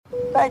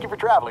Thank you for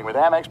traveling with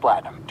Amex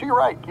Platinum. To your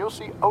right, you'll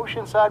see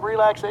oceanside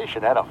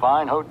relaxation at a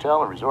fine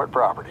hotel and resort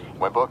property.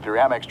 When booked through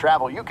Amex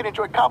Travel, you can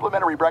enjoy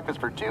complimentary breakfast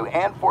for 2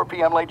 and 4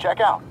 p.m. late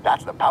checkout.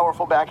 That's the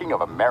powerful backing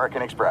of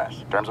American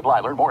Express. Terms apply.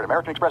 Learn more at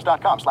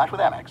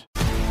americanexpress.com/withAmex.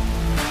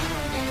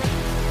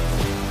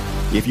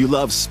 If you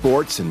love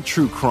sports and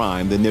true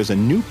crime, then there's a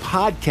new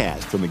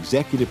podcast from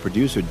executive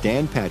producer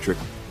Dan Patrick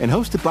and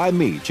hosted by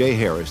me, Jay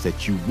Harris,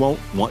 that you won't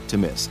want to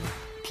miss.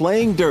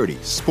 Playing Dirty: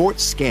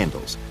 Sports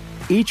Scandals.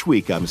 Each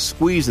week, I'm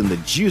squeezing the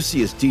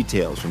juiciest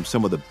details from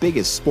some of the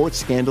biggest sports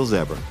scandals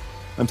ever.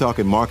 I'm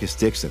talking Marcus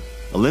Dixon,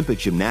 Olympic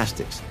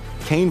gymnastics,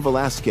 Cain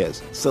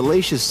Velasquez,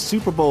 salacious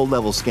Super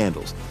Bowl-level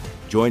scandals.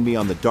 Join me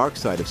on the dark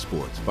side of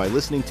sports by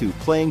listening to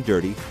Playing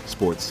Dirty: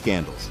 Sports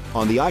Scandals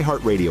on the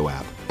iHeartRadio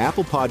app,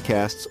 Apple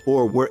Podcasts,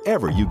 or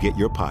wherever you get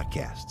your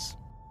podcasts.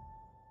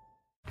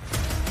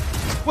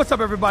 What's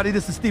up, everybody?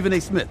 This is Stephen A.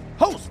 Smith,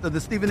 host of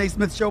the Stephen A.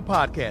 Smith Show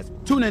podcast.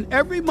 Tune in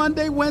every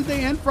Monday,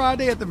 Wednesday, and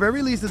Friday at the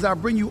very least as I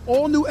bring you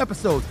all new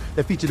episodes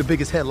that feature the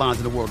biggest headlines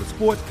in the world of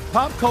sports,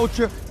 pop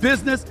culture,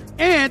 business,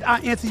 and I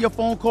answer your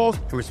phone calls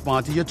and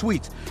respond to your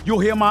tweets. You'll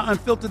hear my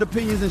unfiltered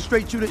opinions and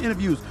straight-shooter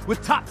interviews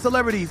with top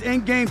celebrities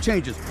and game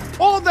changers.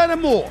 All that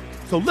and more.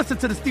 So listen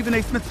to the Stephen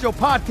A. Smith Show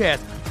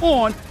podcast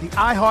on the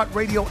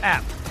iHeartRadio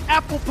app,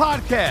 Apple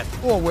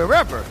Podcasts, or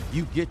wherever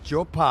you get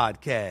your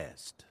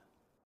podcast.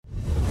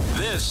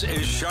 This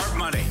is Sharp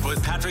Money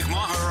with Patrick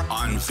Maher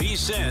on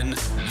VSiN,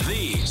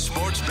 the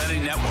sports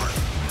betting network.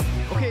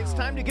 Okay, it's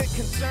time to get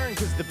concerned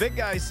because the big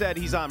guy said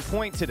he's on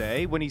point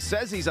today. When he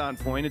says he's on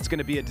point, it's going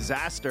to be a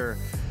disaster.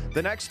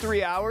 The next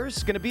 3 hours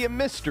is going to be a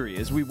mystery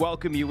as we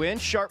welcome you in.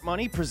 Sharp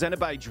Money presented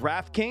by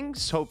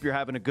DraftKings. Hope you're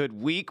having a good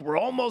week. We're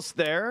almost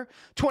there.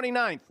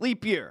 29th,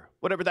 leap year,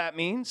 whatever that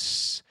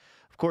means.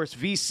 Of course,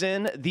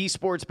 VSiN, the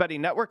sports betting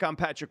network. I'm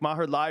Patrick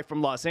Maher, live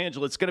from Los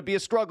Angeles. It's going to be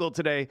a struggle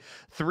today.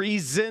 3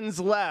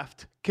 Zins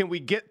left. Can we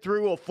get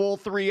through a full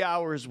 3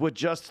 hours with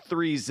just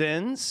 3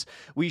 Zins?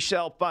 We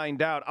shall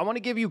find out. I want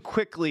to give you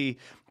quickly,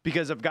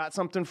 because I've got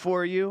something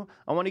for you,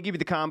 I want to give you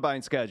the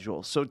combine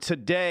schedule. So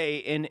today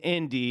in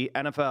Indy,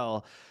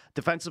 NFL,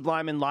 defensive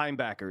linemen,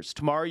 linebackers.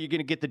 Tomorrow you're going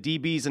to get the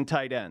DBs and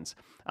tight ends.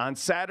 On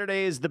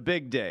Saturday is the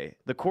big day.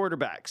 The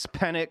quarterbacks,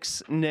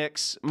 Penix,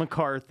 Nix,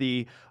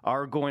 McCarthy,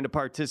 are going to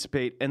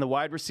participate, and the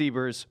wide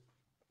receivers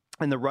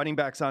and the running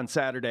backs on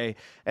Saturday,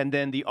 and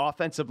then the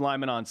offensive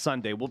linemen on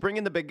Sunday. We'll bring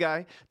in the big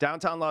guy,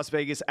 downtown Las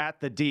Vegas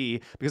at the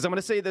D, because I'm going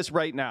to say this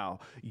right now.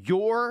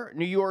 Your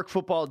New York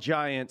Football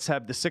Giants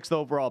have the 6th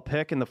overall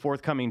pick in the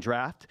forthcoming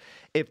draft.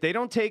 If they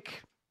don't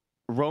take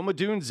Rome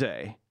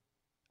Odunze,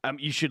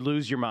 you should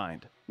lose your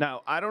mind.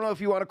 Now, I don't know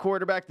if you want a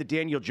quarterback. The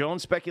Daniel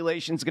Jones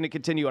speculation is going to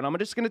continue, and I'm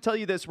just going to tell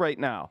you this right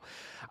now.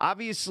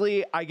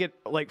 Obviously, I get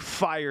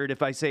fired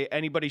if I say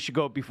anybody should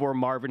go before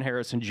Marvin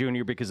Harrison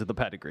Jr. because of the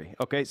pedigree.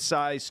 Okay,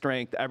 size,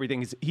 strength,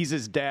 everything. He's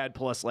his dad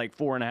plus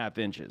 4.5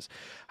 inches.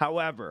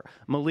 However,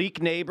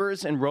 Malik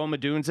Neighbors and Rome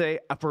Odunze,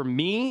 for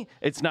me,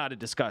 it's not a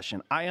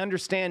discussion. I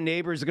understand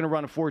Neighbors is going to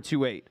run a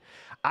 4.28.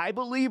 I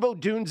believe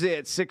Odunze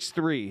at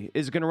 6'3"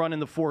 is going to run in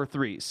the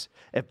 4.3s.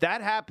 If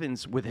that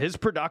happens with his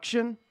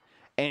production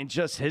and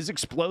just his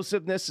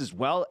explosiveness as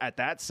well at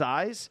that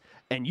size,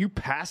 and you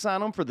pass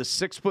on him for the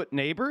 6-foot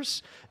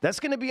Neighbors, that's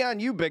going to be on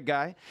you, big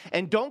guy.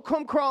 And don't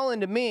come crawling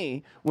to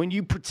me when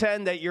you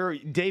pretend that you're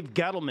Dave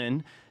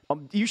Gettleman.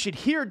 You should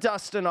hear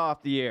Dustin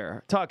off the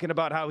air talking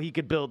about how he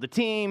could build a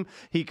team,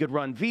 he could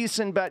run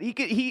VSiN bet.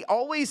 He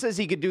always says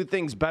he could do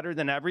things better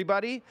than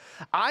everybody.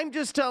 I'm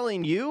just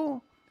telling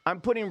you, I'm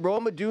putting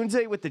Rome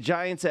Odunze with the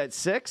Giants at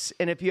 6,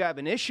 and if you have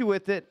an issue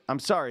with it, I'm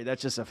sorry,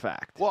 that's just a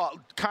fact. Well,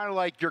 kind of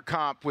like your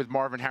comp with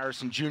Marvin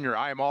Harrison Jr.,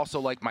 I am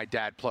also like my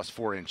dad plus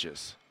 4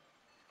 inches.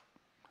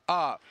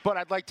 But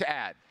I'd like to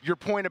add, your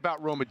point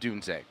about Rome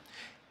Odunze.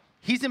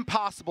 He's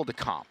impossible to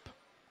comp.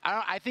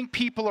 I think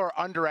people are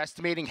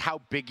underestimating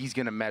how big he's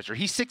going to measure.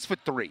 He's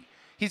 6'3".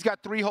 He's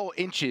got 3 whole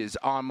inches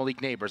on Malik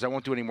Neighbors. I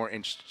won't do any more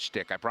inch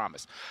shtick, I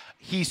promise.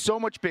 He's so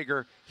much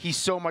bigger. He's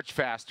so much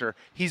faster.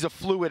 He's a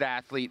fluid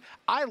athlete.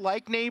 I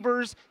like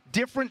Neighbors,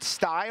 different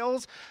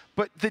styles,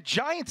 but the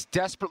Giants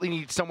desperately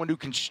need someone who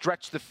can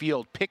stretch the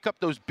field, pick up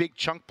those big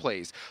chunk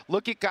plays.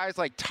 Look at guys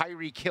like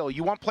Tyreek Hill.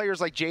 You want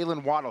players like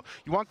Jalen Waddle.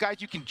 You want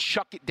guys you can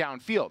chuck it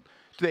downfield.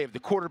 Do they have the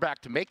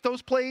quarterback to make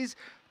those plays?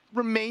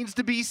 Remains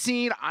to be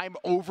seen. I'm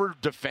over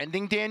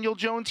defending Daniel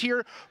Jones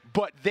here,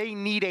 but they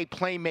need a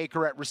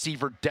playmaker at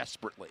receiver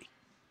desperately.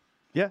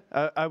 Yeah,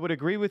 I would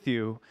agree with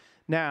you.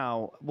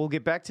 Now, we'll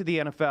get back to the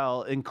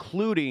NFL,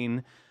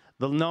 including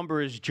the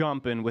number is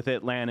jumping with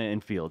Atlanta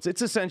and Fields.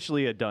 It's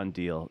essentially a done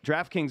deal.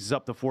 DraftKings is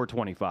up to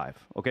 425,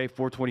 okay?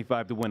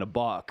 425 to win a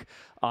buck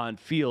on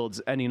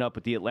Fields, ending up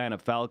with the Atlanta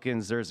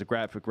Falcons. There's a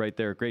graphic right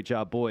there. Great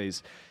job,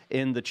 boys,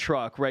 in the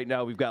truck. Right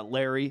now, we've got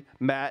Larry,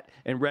 Matt,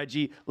 and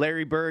Reggie.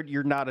 Larry Bird,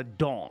 you're not a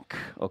donk,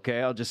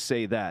 okay? I'll just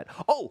say that.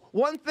 Oh,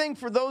 one thing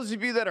for those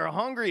of you that are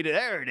hungry today.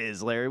 There it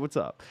is, Larry. What's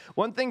up?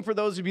 One thing for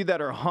those of you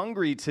that are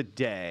hungry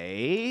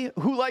today.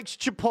 Who likes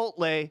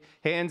Chipotle?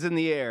 Hands in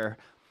the air.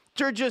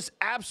 They're just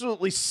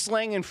absolutely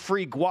slanging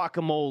free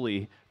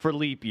guacamole for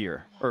leap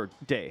year or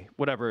day,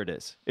 whatever it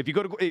is. If you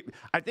go to,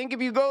 I think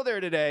if you go there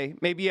today,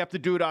 maybe you have to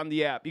do it on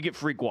the app. You get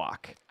free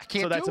guac. I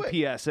can't so that's do it.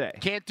 a PSA.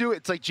 Can't do it.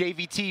 It's like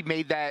JVT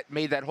made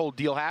that whole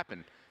deal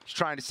happen. He's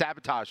trying to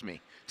sabotage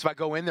me. So if I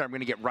go in there, I'm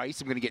going to get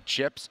rice. I'm going to get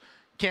chips.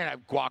 Can't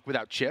have guac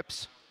without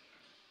chips.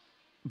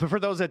 But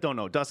for those that don't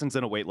know, Dustin's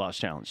in a weight loss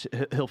challenge.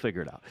 He'll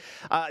figure it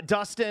out.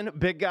 Dustin,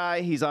 big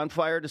guy. He's on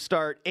fire to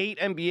start. 8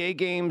 NBA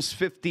games,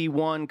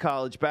 51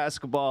 college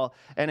basketball,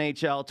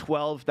 NHL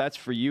 12. That's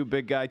for you,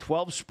 big guy.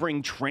 12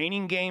 spring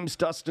training games,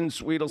 Dustin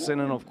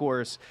Sweetelson. And, of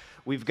course,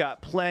 we've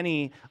got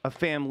plenty of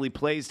family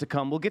plays to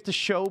come. We'll get to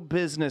show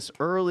business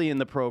early in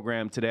the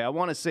program today. I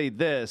want to say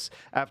this.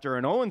 After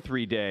an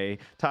 0-3 day,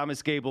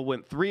 Thomas Gable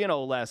went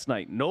 3-0 last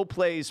night. No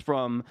plays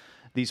from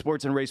the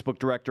sports and racebook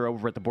director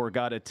over at the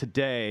Borgata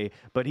today,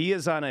 but he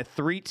is on a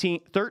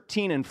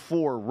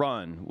 13-4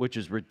 run, which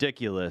is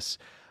ridiculous.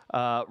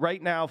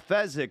 Right now,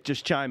 Fezzik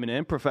just chiming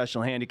in,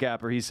 professional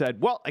handicapper. He said,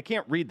 well, I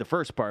can't read the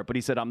first part, but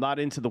he said, I'm not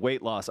into the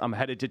weight loss. I'm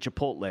headed to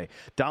Chipotle.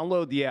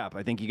 Download the app.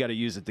 I think you got to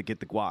use it to get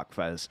the guac,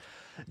 Fez.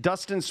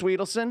 Dustin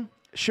Sweetelson,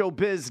 show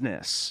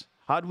business.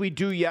 How'd we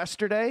do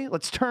yesterday?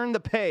 Let's turn the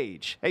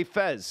page. Hey,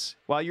 Fez,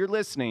 while you're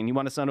listening, you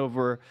want to send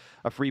over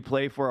a free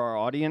play for our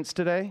audience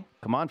today?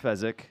 Come on,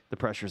 Fezzik. The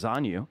pressure's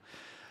on you.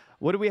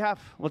 What do we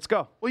have? Let's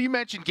go. Well, you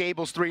mentioned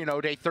Gable's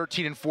 3-0 day,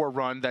 13-4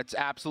 run. That's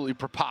absolutely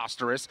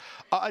preposterous.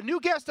 A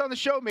new guest on the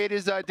show made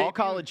his debut. All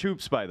college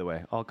hoops, by the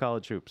way. All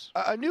college hoops.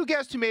 A new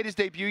guest who made his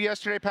debut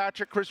yesterday,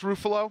 Patrick, Chris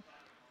Ruffalo.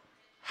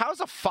 How's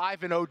a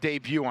 5-0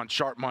 debut on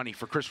Sharp Money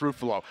for Chris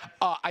Ruffalo?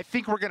 I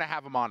think we're going to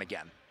have him on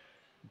again.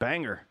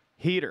 Banger.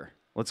 Heater.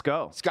 Let's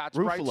go. Scott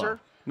Spreitzer.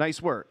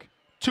 Nice work.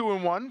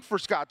 2-1 for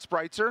Scott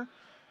Spreitzer.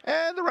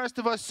 And the rest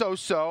of us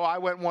so-so. I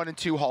went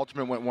 1-2.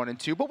 Halterman went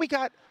 1-2. But we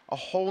got a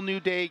whole new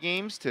day of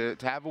games to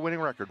have a winning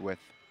record with.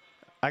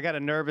 I got a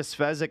nervous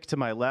Fezzik to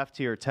my left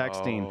here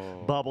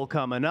texting, bubble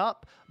coming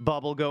up,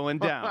 bubble going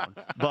down.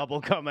 Bubble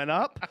coming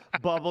up,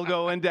 bubble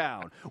going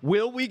down.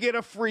 Will we get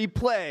a free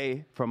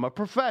play from a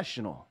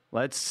professional?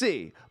 Let's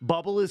see.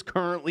 Bubble is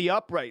currently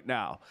up right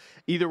now.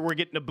 Either we're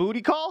getting a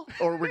booty call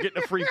or we're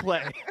getting a free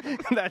play.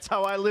 That's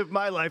how I live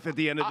my life at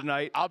the end of the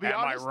night. I'll be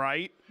honest. Am I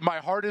right? My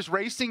heart is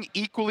racing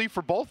equally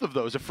for both of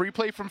those. A free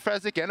play from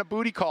Fezzik and a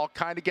booty call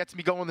kind of gets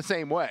me going the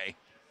same way.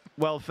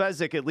 Well,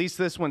 Fezzik, at least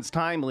this one's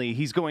timely.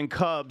 He's going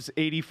Cubs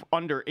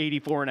under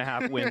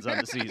 84.5 wins on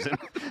the season.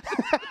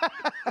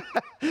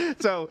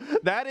 So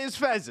that is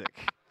Fezzik.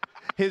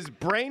 His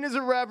brain is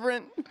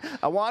irreverent.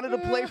 I wanted to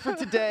play for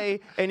today,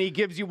 and he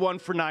gives you one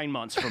for 9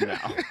 months from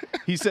now.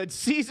 He said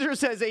Caesar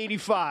says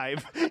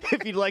 85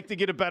 if you'd like to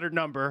get a better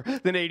number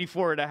than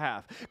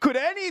 84.5. Could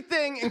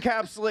anything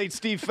encapsulate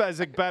Steve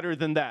Fezzik better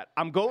than that?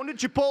 I'm going to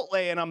Chipotle,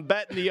 and I'm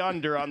betting the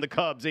under on the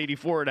Cubs'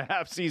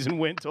 84.5 season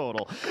win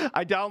total.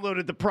 I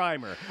downloaded the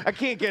primer. I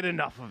can't get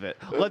enough of it.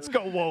 Let's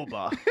go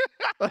Woba.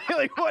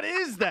 Like, what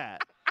is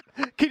that?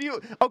 Can you?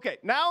 Okay,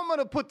 now I'm going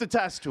to put the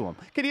test to him.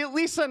 Can you at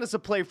least send us a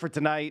play for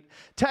tonight?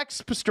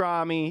 Text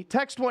Pastrami,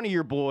 text one of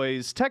your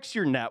boys, text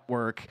your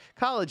network,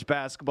 college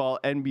basketball,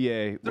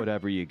 NBA,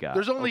 whatever you got.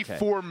 There's only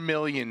 4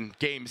 million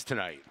games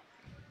tonight.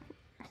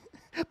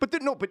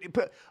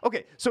 But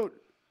okay, so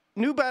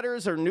new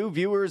bettors or new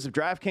viewers of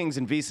DraftKings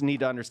and Visa need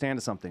to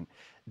understand something.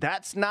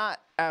 That's not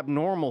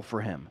abnormal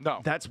for him.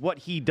 No. That's what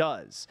he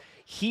does.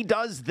 He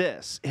does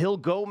this. He'll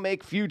go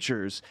make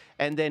futures,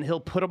 and then he'll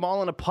put them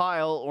all in a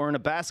pile or in a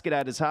basket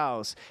at his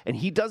house, and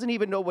he doesn't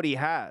even know what he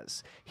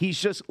has. He's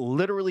just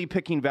literally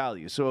picking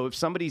value. So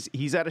if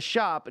he's at a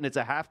shop and it's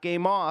a half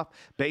game off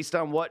based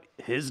on what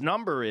his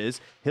number is,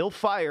 he'll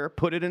fire,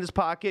 put it in his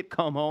pocket,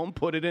 come home,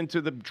 put it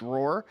into the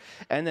drawer,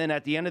 and then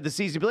at the end of the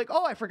season, be like,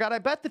 oh, I forgot I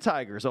bet the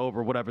Tigers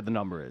over whatever the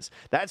number is.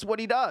 That's what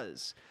he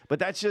does. But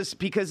that's just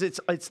because it's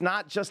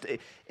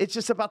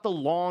just about the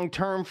long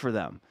term for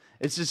them.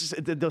 It's just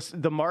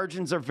the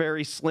margins are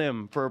very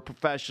slim for a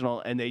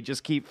professional, and they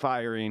just keep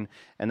firing,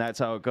 and that's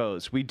how it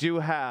goes. We do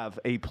have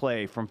a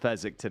play from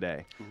Fezzik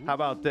today. How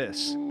about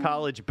this?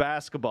 College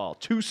basketball,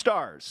 2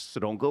 stars, so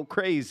don't go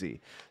crazy.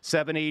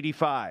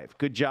 785.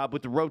 Good job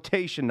with the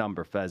rotation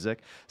number, Fezzik.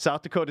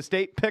 South Dakota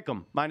State, pick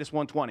 'em,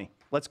 -120.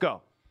 Let's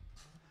go.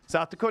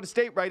 South Dakota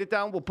State, write it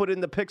down. We'll put it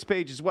in the picks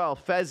page as well.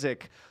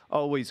 Fezzik,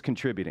 always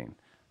contributing.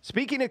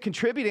 Speaking of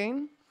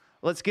contributing,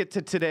 let's get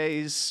to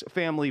today's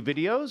family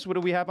videos. What do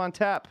we have on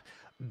tap?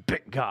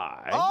 Big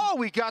guy. Oh,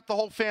 we got the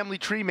whole family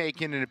tree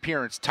making an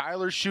appearance.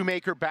 Tyler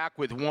Shoemaker back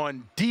with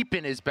one deep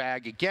in his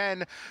bag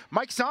again.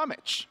 Mike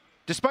Somich,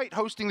 despite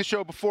hosting the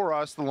show before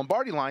us, the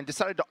Lombardi Line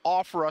decided to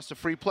offer us a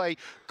free play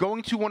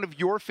going to one of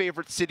your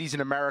favorite cities in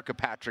America,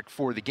 Patrick,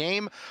 for the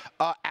game.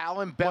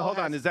 Alan Bell. Well, hold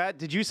on.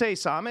 Did you say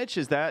Somich?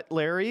 Is that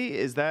Larry?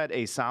 Is that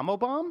a Samo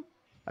bomb?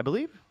 I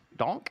believe.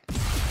 Donk?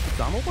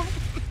 Samo bomb?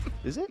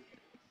 Is it?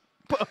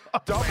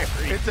 Double.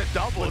 It's a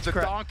double. It's a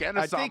donk and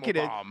a I think Samo it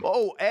is. bomb.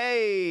 Oh,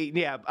 hey.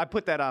 Yeah, I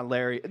put that on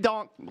Larry.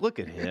 Donk. Look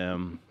at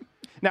him.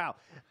 Now,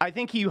 I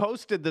think he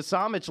hosted the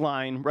Samich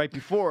line right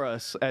before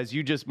us, as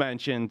you just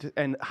mentioned.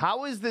 And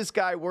how is this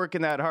guy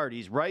working that hard?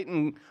 He's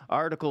writing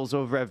articles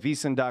over at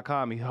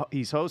vsin.com.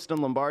 He's hosting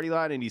Lombardi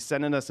Line, and he's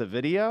sending us a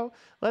video.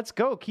 Let's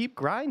go. Keep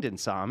grinding,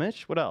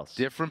 Samich. What else?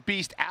 Different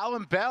beast.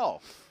 Alan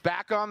Bell,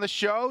 back on the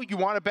show. You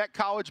want to bet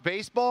college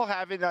baseball?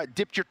 Haven't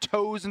dipped your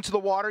toes into the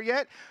water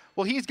yet?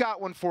 Well, he's got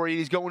one for you.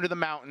 He's going to the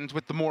mountains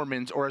with the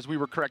Mormons, or as we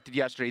were corrected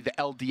yesterday, the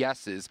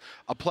LDSs,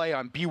 a play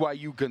on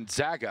BYU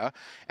Gonzaga.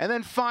 And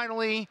then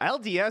finally...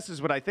 LDS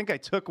is what I think I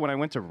took when I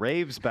went to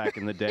raves back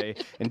in the day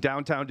in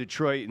downtown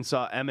Detroit and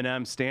saw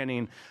Eminem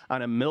standing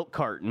on a milk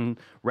carton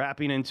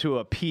rapping into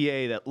a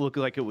PA that looked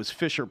like it was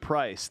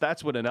Fisher-Price.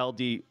 That's what an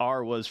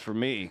LDR was for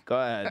me. Go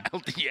ahead.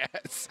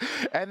 LDS.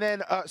 And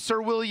then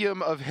Sir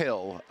William of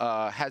Hill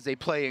has a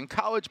play in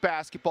college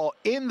basketball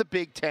in the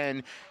Big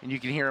Ten, and you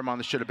can hear him on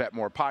the Shoulda Bet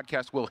More podcast.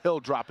 Will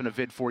Hill dropping a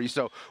vid for you.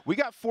 So we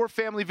got 4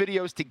 family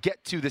videos to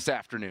get to this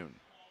afternoon.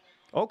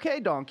 Okay,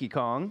 Donkey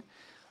Kong.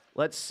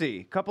 Let's see.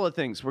 A couple of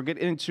things. We're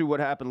getting into what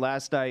happened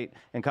last night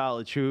in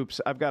college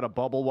hoops. I've got a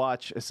bubble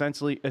watch.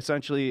 Essentially,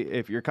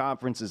 if your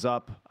conference is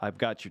up, I've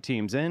got your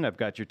teams in, I've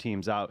got your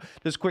teams out.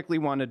 Just quickly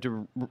wanted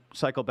to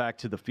cycle back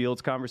to the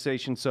Fields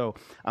conversation. So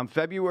on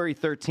February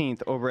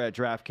 13th over at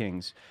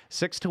DraftKings,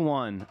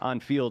 6-1 on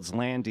Fields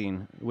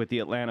landing with the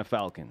Atlanta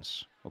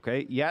Falcons.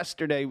 Okay,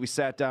 yesterday we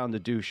sat down to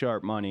do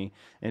sharp money,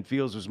 and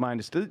Fields was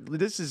minus.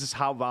 This is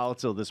how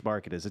volatile this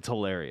market is. It's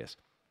hilarious.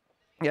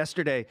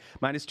 Yesterday,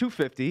 minus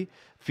 250,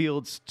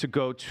 Fields to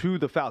go to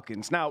the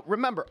Falcons. Now,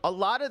 remember, a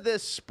lot of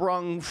this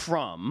sprung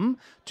from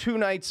 2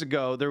 nights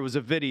ago. There was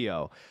a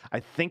video. I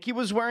think he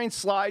was wearing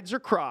slides or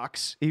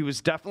Crocs. He was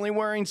definitely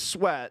wearing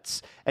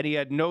sweats, and he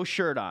had no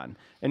shirt on.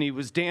 And he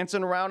was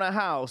dancing around a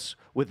house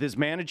with his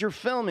manager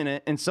filming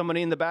it, and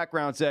somebody in the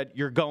background said,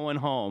 "You're going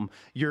home.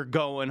 You're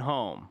going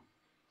home."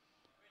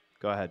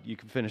 Go ahead. You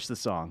can finish the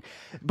song.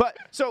 But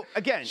so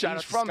again, Shout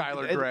he's out from to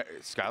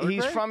Skylar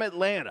he's Gray? from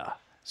Atlanta.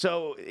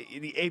 So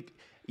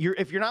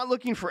if you're not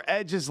looking for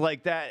edges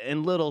like that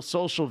in little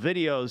social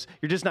videos,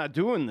 you're just not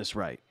doing this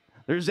right.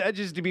 There's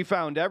edges to be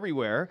found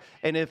everywhere.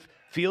 And if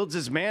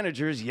Fields'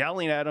 manager's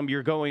yelling at him,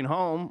 "You're going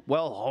home,"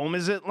 well, home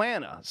is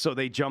Atlanta. So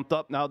they jumped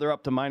up. Now they're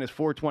up to minus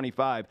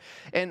 425.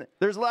 And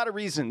there's a lot of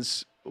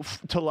reasons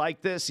to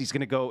like this. He's going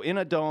to go in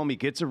a dome. He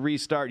gets a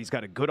restart. He's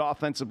got a good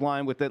offensive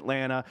line with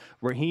Atlanta.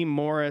 Raheem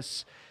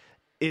Morris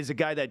is a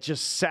guy that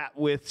just sat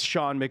with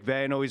Sean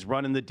McVay. I know he's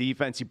running the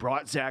defense. He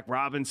brought Zach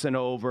Robinson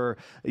over.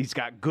 He's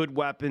got good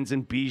weapons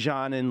in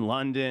Bijan in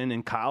London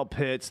and Kyle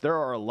Pitts. There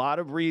are a lot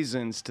of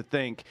reasons to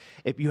think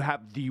if you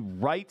have the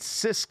right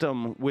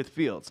system with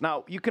Fields.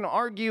 Now, you can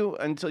argue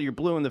until you're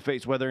blue in the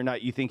face whether or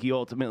not you think he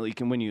ultimately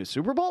can win you a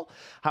Super Bowl.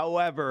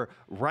 However,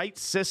 right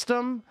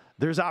system,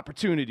 there's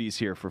opportunities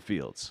here for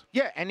Fields.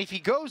 Yeah, and if he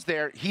goes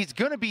there, he's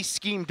going to be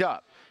schemed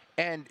up.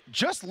 And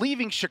just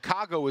leaving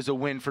Chicago is a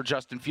win for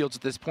Justin Fields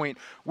at this point.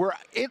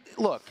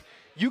 Look,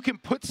 you can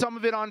put some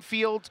of it on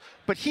Fields,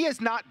 but he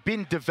has not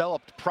been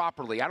developed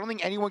properly. I don't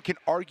think anyone can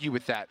argue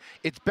with that.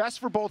 It's best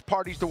for both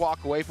parties to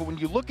walk away, but when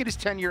you look at his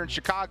tenure in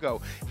Chicago,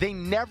 they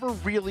never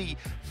really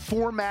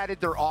formatted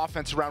their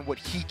offense around what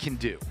he can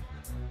do.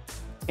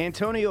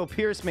 Antonio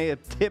Pierce may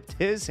have tipped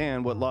his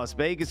hand what Las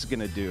Vegas is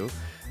going to do.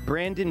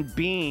 Brandon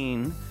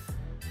Beane,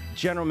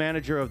 general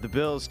manager of the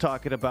Bills,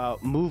 talking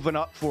about moving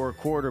up for a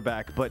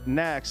quarterback. But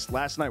next,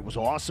 last night was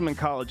awesome in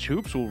college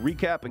hoops. We'll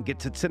recap and get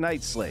to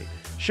tonight's slate.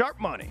 Sharp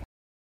Money.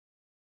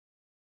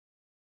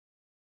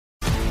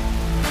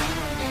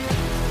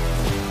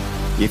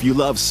 If you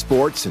love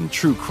sports and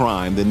true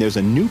crime, then there's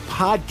a new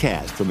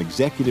podcast from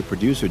executive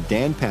producer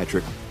Dan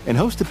Patrick and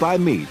hosted by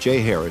me,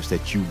 Jay Harris,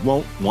 that you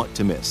won't want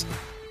to miss.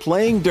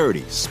 Playing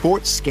Dirty: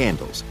 Sports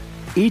Scandals.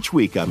 Each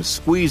week, I'm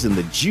squeezing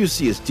the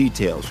juiciest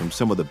details from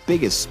some of the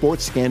biggest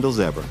sports scandals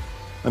ever.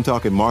 I'm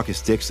talking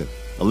Marcus Dixon,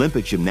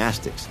 Olympic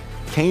gymnastics,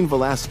 Cain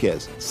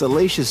Velasquez,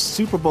 salacious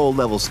Super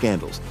Bowl-level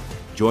scandals.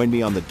 Join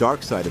me on the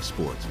dark side of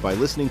sports by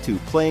listening to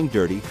Playing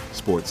Dirty: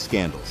 Sports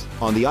Scandals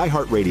on the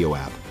iHeartRadio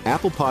app,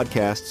 Apple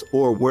Podcasts,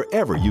 or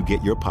wherever you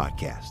get your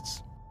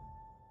podcasts.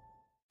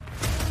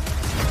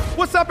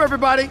 What's up,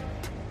 everybody?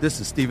 This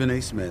is Stephen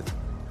A. Smith.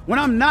 When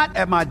I'm not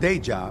at my day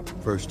job,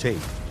 First Take,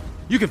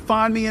 you can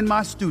find me in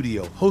my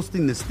studio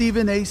hosting the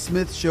Stephen A.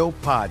 Smith Show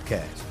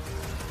podcast.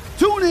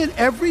 Tune in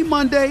every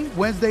Monday,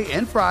 Wednesday,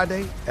 and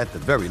Friday, at the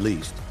very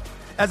least,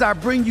 as I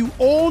bring you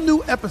all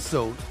new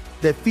episodes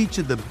that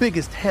feature the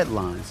biggest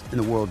headlines in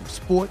the world of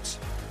sports,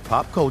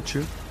 pop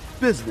culture,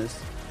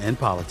 business, and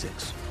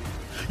politics.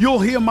 You'll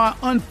hear my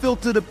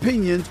unfiltered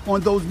opinions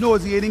on those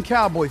nauseating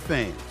Cowboy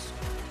fans,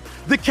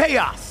 the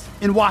chaos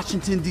in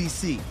Washington,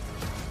 D.C.,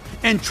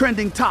 and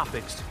trending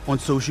topics on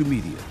social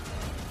media,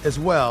 as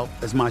well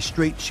as my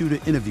straight shooter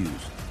interviews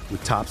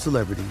with top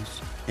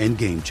celebrities and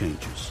game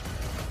changers.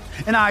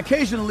 And I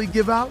occasionally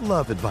give out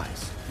love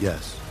advice.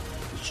 Yes,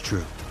 it's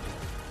true.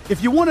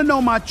 If you want to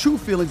know my true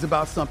feelings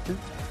about something,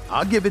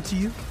 I'll give it to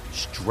you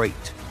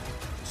straight.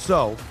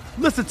 So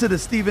listen to the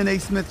Stephen A.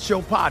 Smith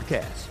Show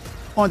podcast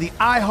on the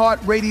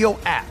iHeartRadio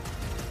app,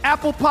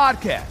 Apple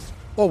Podcasts,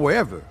 or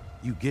wherever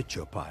you get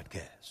your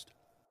podcast.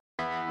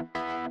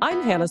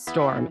 I'm Hannah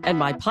Storm, and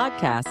my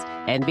podcast,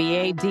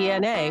 NBA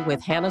DNA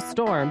with Hannah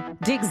Storm,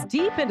 digs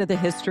deep into the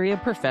history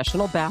of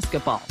professional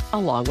basketball,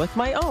 along with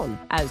my own,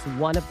 as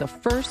one of the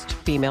first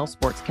female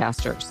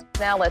sportscasters.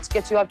 Now let's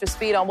get you up to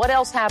speed on what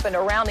else happened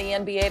around the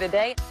NBA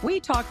today. We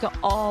talk to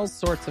all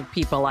sorts of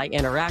people I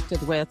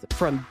interacted with,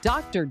 from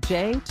Dr.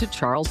 J to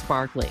Charles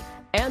Barkley,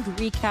 and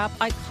recap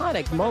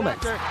iconic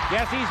moments.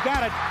 Yes, he's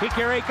got it.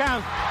 Here he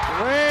comes.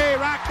 Way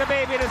rock the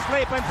baby to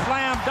sleep and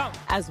slam dunk.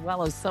 As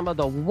well as some of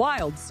the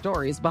wild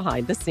stories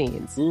behind the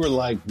scenes. We were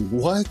like,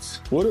 what?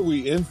 What are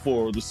we in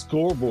for? The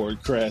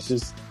scoreboard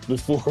crashes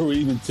before we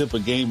even tip a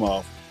game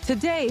off.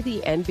 Today, the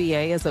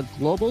NBA is a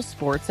global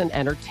sports and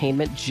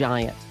entertainment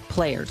giant.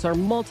 Players are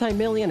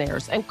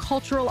multimillionaires and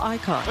cultural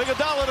icons.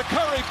 Iguodala to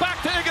Curry,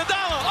 back to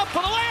Iguodala, up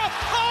for the layup.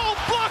 Oh,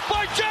 blocked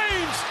by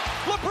James.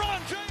 LeBron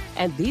James.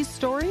 And these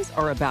stories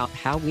are about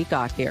how we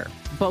got here,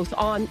 both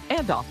on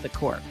and off the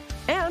court.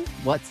 And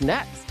what's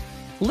next?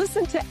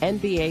 Listen to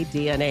NBA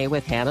DNA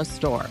with Hannah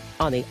Storm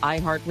on the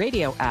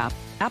iHeartRadio app,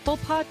 Apple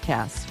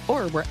Podcasts,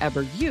 or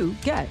wherever you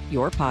get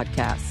your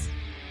podcasts.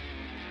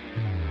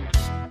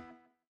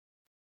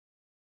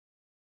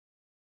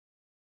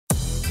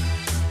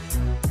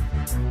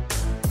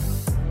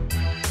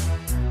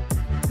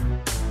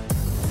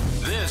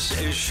 This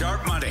is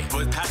Sharp Money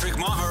with Patrick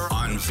Maher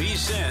on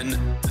VSiN,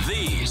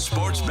 the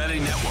Sports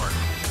Betting Network.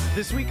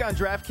 This week on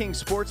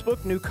DraftKings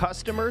Sportsbook, new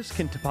customers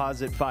can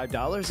deposit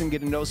 $5 and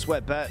get a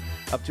no-sweat bet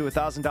up to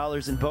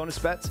 $1,000 in bonus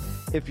bets.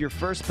 If your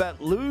first bet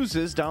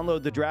loses,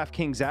 download the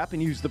DraftKings app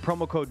and use the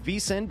promo code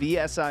VSiN,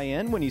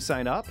 V-S-I-N, when you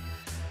sign up.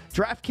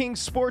 DraftKings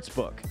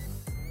Sportsbook.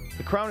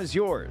 The crown is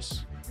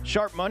yours.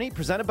 Sharp Money,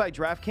 presented by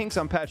DraftKings.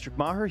 I'm Patrick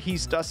Maher.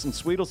 He's Dustin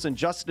Sweetelson.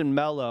 Justin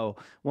Mello,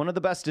 one of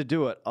the best to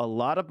do it. A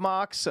lot of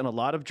mocks and a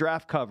lot of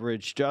draft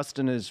coverage.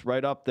 Justin is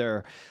right up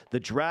there. The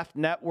Draft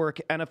Network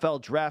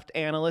NFL Draft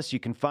Analyst. You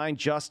can find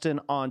Justin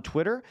on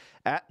Twitter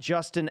at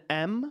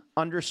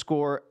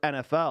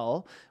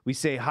JustinM_NFL. We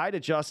say hi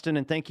to Justin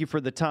and thank you for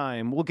the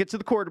time. We'll get to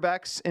the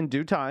quarterbacks in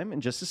due time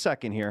in just a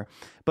second here.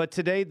 But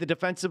today, the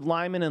defensive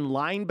linemen and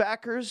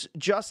linebackers.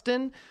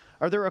 Justin,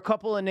 are there a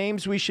couple of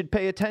names we should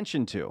pay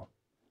attention to?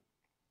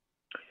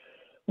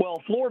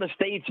 Well, Florida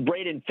State's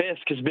Braden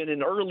Fisk has been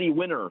an early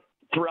winner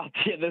throughout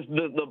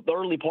the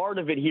early part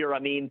of it here. I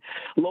mean,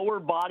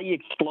 lower body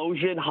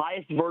explosion,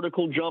 highest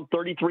vertical jump,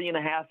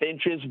 33.5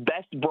 inches,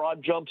 best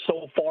broad jump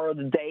so far of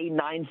the day,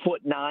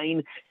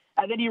 9'9",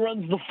 and then he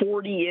runs the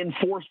 40 in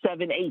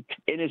 4.78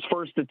 in his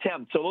first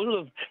attempt. So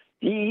those are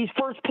he's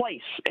first place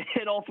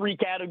in all three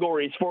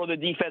categories for the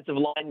defensive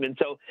lineman.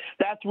 So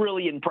that's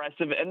really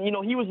impressive. And, you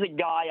know, he was the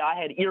guy I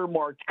had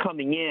earmarked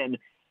coming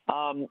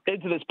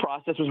into this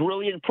process, was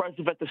really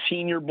impressive at the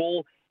Senior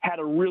Bowl, had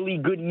a really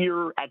good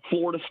year at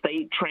Florida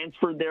State,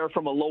 transferred there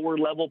from a lower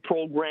level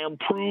program,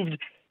 proved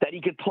that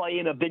he could play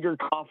in a bigger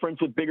conference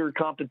with bigger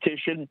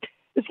competition.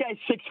 This guy's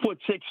 6'6",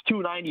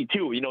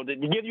 292. You know, to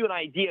give you an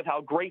idea of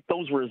how great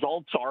those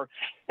results are,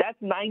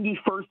 that's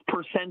 91st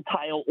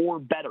percentile or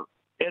better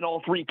in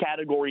all three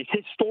categories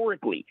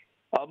historically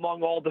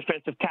among all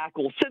defensive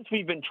tackles since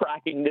we've been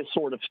tracking this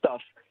sort of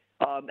stuff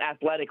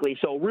athletically.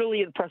 So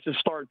really impressive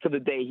start to the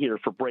day here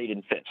for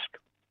Braden Fisk.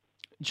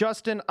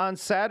 Justin, on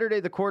Saturday,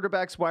 the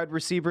quarterbacks, wide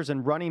receivers,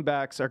 and running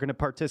backs are going to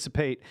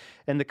participate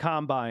in the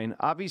Combine.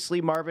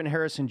 Obviously, Marvin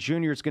Harrison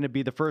Jr. is going to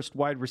be the first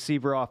wide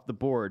receiver off the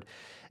board.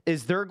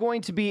 Is there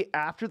going to be,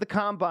 after the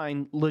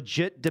Combine,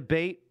 legit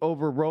debate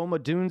over Rome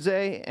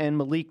Odunze and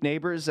Malik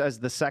Nabers as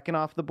the second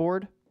off the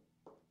board?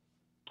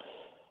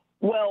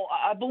 Well,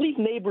 I believe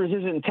Nabers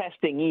isn't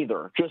testing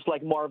either, just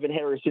like Marvin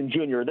Harrison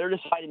Jr. They're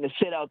deciding to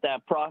sit out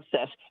that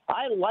process.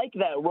 I like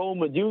that Rome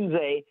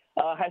Odunze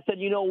has said,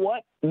 you know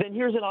what, then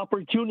here's an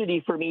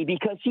opportunity for me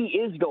because he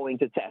is going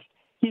to test.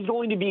 He's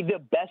going to be the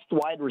best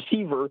wide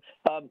receiver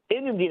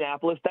in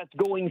Indianapolis that's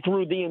going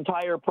through the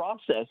entire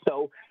process.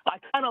 So I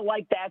kind of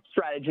like that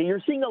strategy.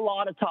 You're seeing a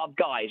lot of top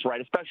guys, right,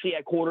 especially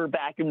at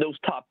quarterback and those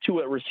top two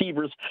at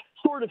receivers,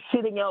 sort of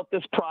sitting out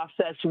this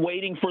process,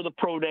 waiting for the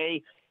pro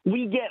day.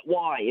 We get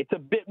why. It's a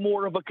bit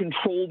more of a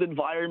controlled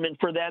environment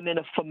for them in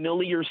a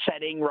familiar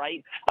setting,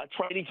 right? A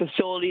training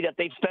facility that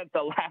they've spent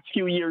the last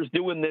few years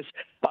doing this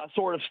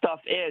sort of stuff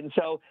in.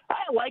 So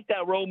I like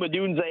that Rome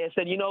Odunze. I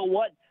said, you know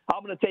what?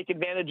 I'm going to take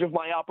advantage of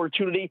my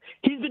opportunity.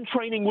 He's been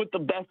training with the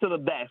best of the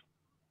best.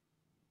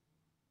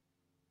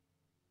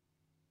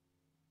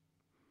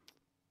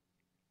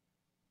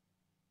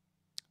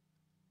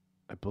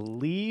 I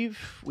believe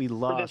we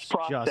lost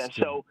process,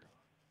 Justin. So,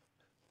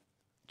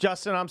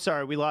 Justin, I'm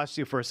sorry. We lost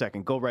you for a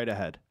second. Go right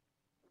ahead.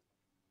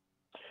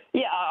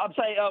 Yeah, I'm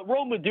saying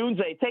Rome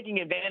Odunze taking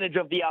advantage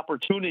of the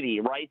opportunity,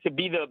 right, to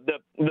be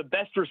the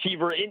best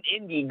receiver in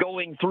Indy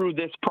going through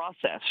this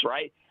process,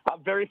 right?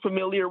 I'm very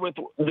familiar with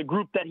the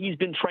group that he's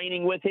been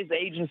training with, his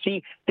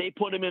agency. They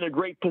put him in a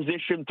great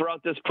position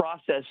throughout this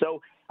process.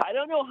 So I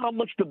don't know how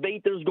much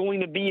debate there's going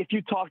to be if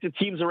you talk to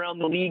teams around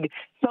the league.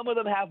 Some of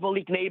them have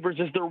Malik Neighbors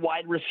as their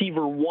wide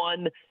receiver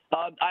one.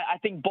 I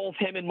think both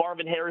him and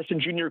Marvin Harrison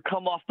Jr.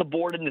 come off the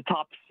board in the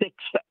top 6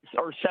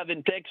 or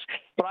 7 picks,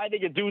 but I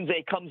think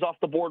Odunze comes off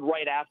the board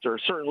right after,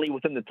 certainly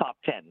within the top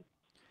 10.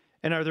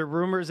 And are there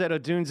rumors that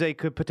Odunze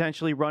could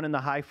potentially run in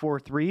the high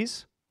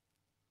 4.3s?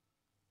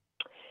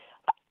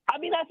 I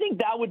mean, I think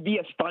that would be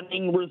a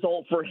stunning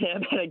result for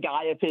him and a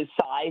guy of his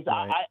size.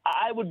 Right.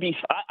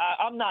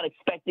 I'm not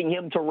expecting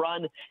him to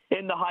run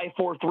in the high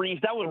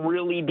 4.3s. That would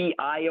really be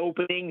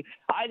eye-opening.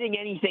 I think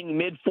anything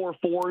mid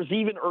 4.4s,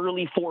 even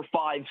early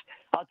 4.5s,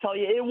 I'll tell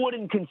you, it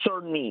wouldn't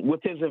concern me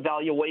with his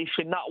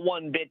evaluation, not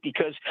one bit,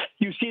 because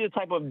you see the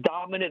type of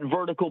dominant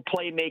vertical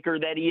playmaker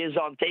that he is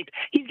on tape.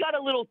 He's got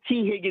a little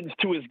T. Higgins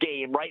to his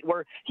game, right,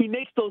 where he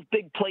makes those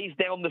big plays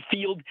down the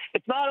field.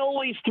 It's not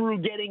always through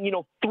getting,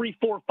 3,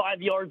 4,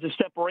 5 yards of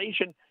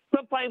separation.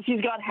 Sometimes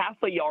he's got half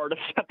a yard of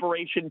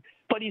separation,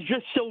 but he's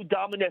just so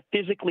dominant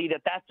physically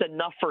that that's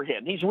enough for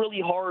him. He's really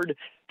hard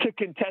to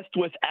contest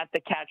with at the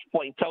catch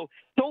point. So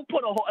don't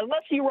put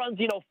unless he runs,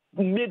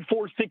 mid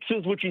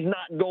 4.6s, which he's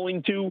not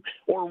going to,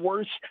 or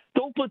worse,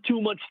 don't put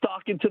too much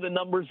stock into the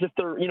numbers if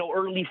they're,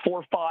 early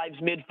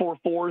 4.5s, mid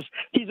 4.4s.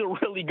 He's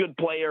a really good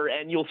player,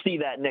 and you'll see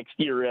that next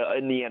year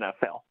in the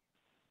NFL.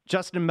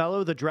 Justin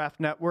Mello, the Draft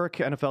Network,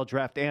 NFL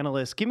draft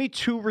analyst. Give me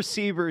 2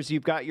 receivers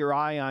you've got your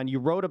eye on. You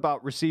wrote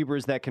about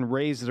receivers that can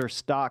raise their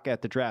stock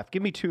at the draft.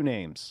 Give me 2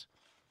 names.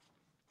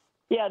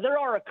 Yeah, there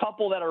are a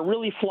couple that are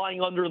really flying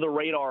under the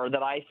radar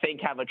that I think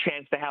have a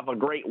chance to have a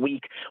great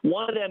week.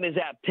 One of them is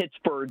at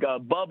Pittsburgh,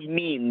 Bub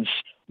Means.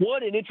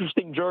 What an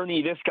interesting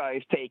journey this guy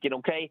has taken,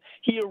 okay?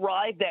 He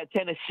arrived at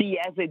Tennessee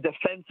as a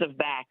defensive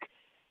back,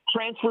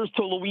 transfers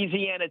to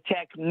Louisiana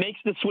Tech, makes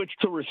the switch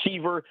to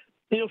receiver,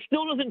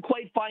 still doesn't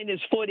quite find his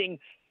footing.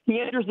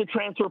 He enters the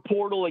transfer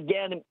portal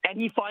again,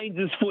 and he finds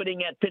his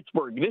footing at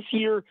Pittsburgh. This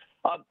year,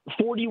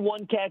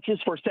 41 catches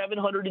for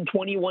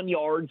 721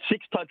 yards,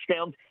 6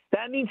 touchdowns.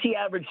 That means he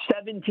averaged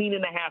 17.5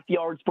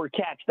 yards per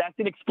catch. That's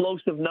an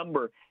explosive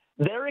number.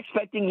 They're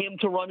expecting him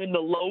to run in the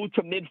low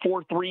to mid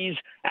 4.3s,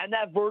 and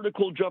that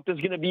vertical jump is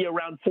going to be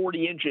around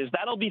 40 inches.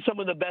 That'll be some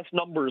of the best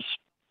numbers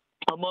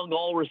among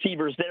all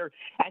receivers there.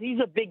 And he's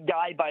a big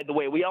guy, by the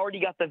way. We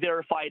already got the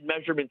verified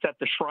measurements at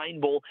the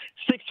Shrine Bowl.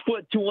 6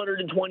 foot,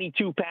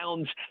 222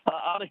 pounds.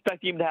 I'm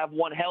expecting him to have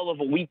one hell of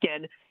a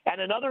weekend. And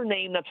another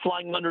name that's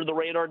flying under the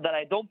radar that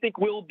I don't think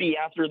will be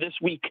after this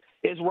week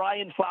is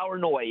Ryan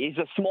Flournoy. He's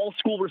a small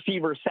school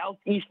receiver,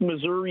 Southeast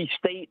Missouri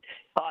State.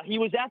 He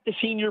was at the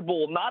Senior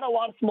Bowl. Not a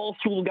lot of small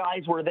school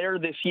guys were there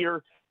this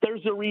year.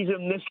 There's a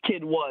reason this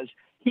kid was.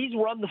 He's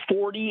run the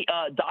 40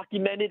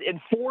 documented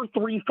in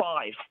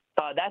 4.35.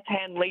 That's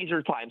hand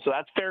laser time, so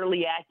that's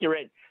fairly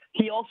accurate.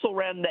 He also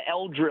ran the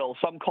L drill,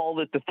 some call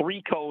it the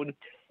 3-cone,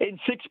 in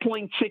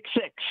 6.66.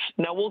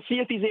 Now, we'll see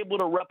if he's able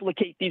to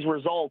replicate these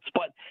results,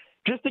 but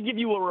just to give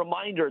you a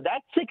reminder,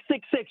 that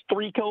 6.66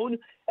 3-cone,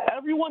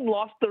 everyone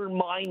lost their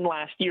mind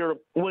last year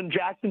when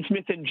Jackson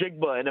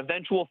Smith-Njigba, an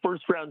eventual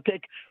first-round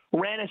pick,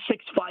 ran a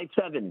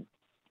 6.57.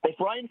 If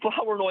Ryan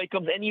Flournoy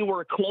comes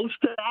anywhere close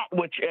to that,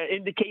 which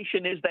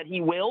indication is that he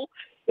will,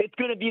 it's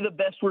going to be the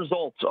best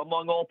results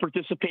among all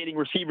participating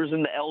receivers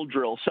in the L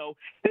drill. So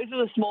this is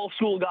a small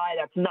school guy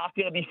that's not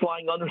going to be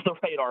flying under the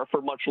radar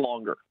for much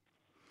longer.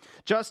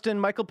 Justin,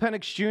 Michael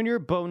Penix Jr.,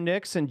 Bo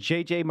Nix, and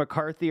J.J.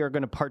 McCarthy are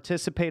going to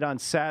participate on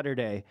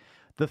Saturday.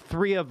 The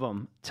 3 of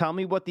them, tell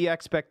me what the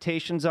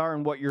expectations are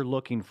and what you're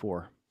looking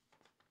for.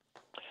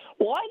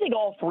 Well, I think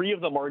all 3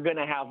 of them are going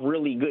to have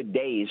really good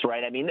days,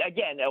 right? I mean,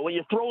 again, when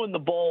you're throwing the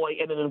ball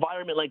in an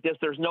environment like this,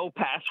 there's no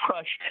pass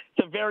rush.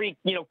 It's a very,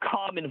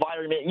 calm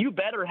environment. You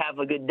better have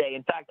a good day.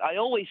 In fact, I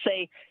always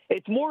say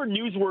it's more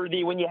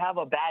newsworthy when you have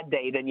a bad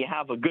day than you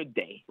have a good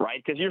day,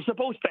 right? Because you're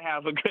supposed to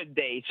have a good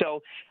day.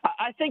 So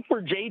I think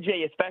for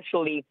JJ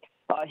especially,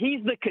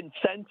 he's the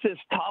consensus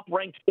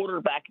top-ranked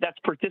quarterback that's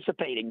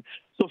participating.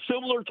 So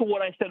similar to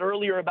what I said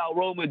earlier about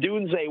Rome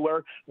Odunze,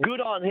 where good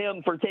on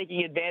him for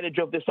taking advantage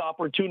of this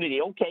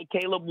opportunity. Okay,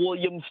 Caleb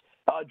Williams,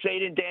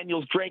 Jaden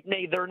Daniels, Drake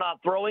May, they're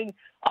not throwing.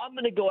 I'm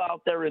going to go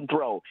out there and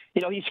throw.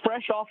 He's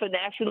fresh off a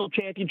national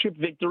championship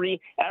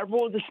victory.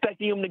 Everyone's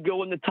expecting him to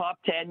go in the top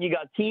 10. You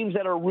got teams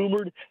that are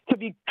rumored to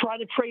be trying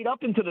to trade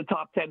up into the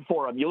top 10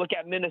 for him. You look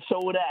at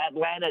Minnesota,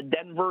 Atlanta,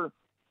 Denver.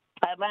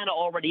 Atlanta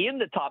already in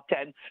the top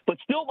 10, but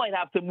still might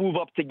have to move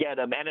up to get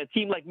him. And a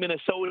team like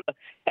Minnesota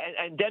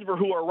and Denver,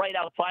 who are right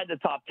outside the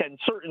top 10,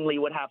 certainly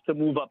would have to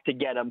move up to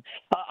get him.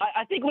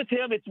 I think with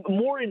him, it's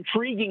more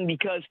intriguing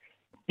because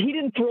he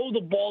didn't throw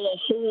the ball a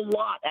whole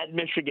lot at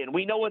Michigan.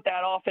 We know what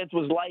that offense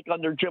was like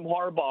under Jim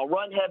Harbaugh,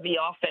 run-heavy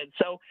offense.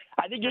 So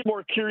I think you're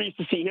more curious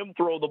to see him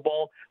throw the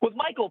ball. With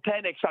Michael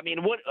Penix, I mean,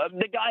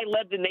 the guy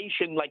led the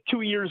nation like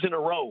 2 years in a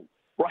row,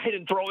 right,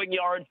 and throwing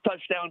yards,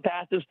 touchdown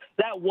passes.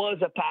 That was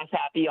a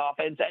pass-happy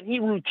offense, and he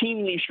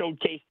routinely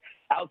showcased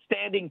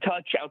outstanding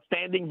touch,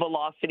 outstanding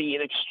velocity,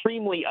 and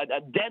extremely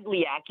a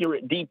deadly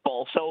accurate deep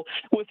ball. So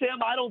with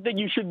him, I don't think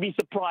you should be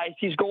surprised.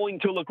 He's going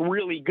to look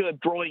really good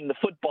throwing the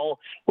football.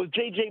 With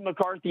J.J.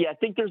 McCarthy, I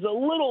think there's a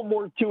little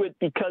more to it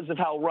because of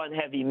how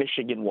run-heavy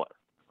Michigan was.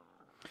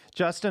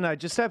 Justin, I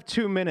just have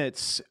 2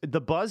 minutes.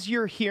 The buzz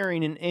you're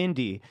hearing in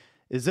Indy,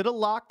 is it a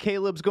lock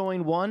Caleb's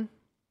going 1?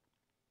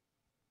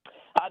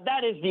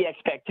 That is the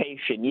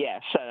expectation,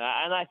 yes.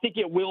 And I think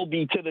it will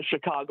be to the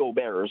Chicago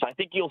Bears. I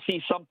think you'll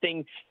see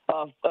something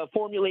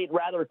formulate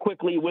rather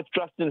quickly with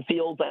Justin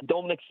Fields. I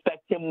don't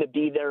expect him to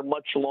be there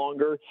much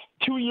longer.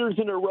 2 years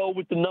in a row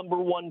with the number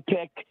 1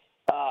 pick.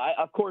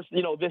 Of course,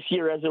 this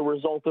year as a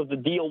result of the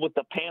deal with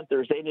the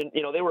Panthers,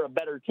 they were a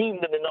better team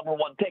than the number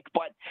 1 pick.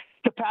 But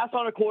to pass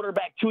on a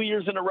quarterback 2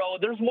 years in a row,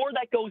 there's more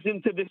that goes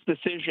into this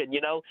decision.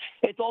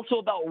 It's also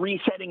about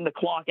resetting the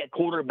clock at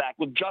quarterback.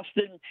 With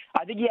Justin,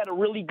 I think he had a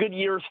really good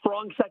year,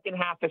 strong second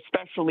half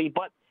especially,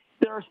 but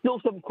there are still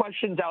some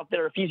questions out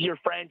there if he's your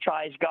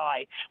franchise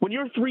guy. When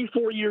you're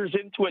 3-4 years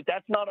into it,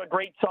 that's not a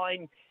great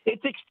sign.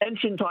 It's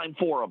extension time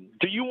for him.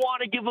 Do you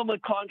want to give him a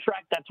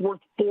contract that's worth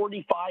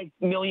 $45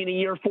 million a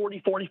year,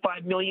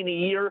 $45 million a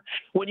year,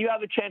 when you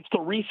have a chance to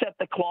reset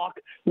the clock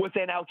with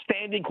an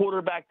outstanding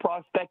quarterback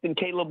prospect in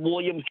Caleb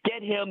Williams,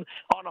 get him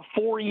on a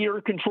 4-year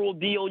controlled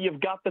deal,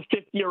 you've got the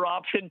 5th-year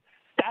option?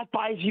 That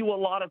buys you a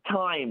lot of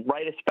time,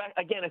 right?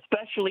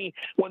 Especially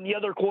when the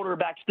other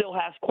quarterback still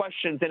has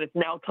questions and it's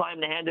now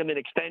time to hand him an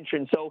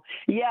extension. So,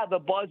 yeah, the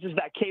buzz is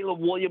that Caleb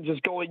Williams is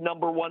going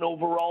number 1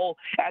 overall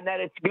and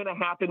that it's going to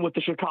happen with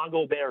the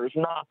Chicago Bears,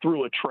 not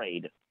through a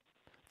trade.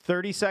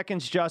 30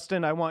 seconds,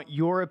 Justin. I want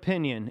your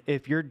opinion.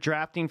 If you're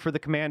drafting for the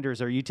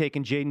Commanders, are you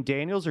taking Jaden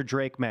Daniels or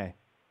Drake May?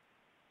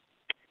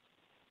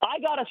 I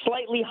got a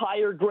slightly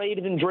higher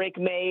grade than Drake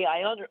May.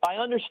 I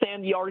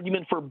understand the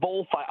argument for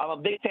both. I'm a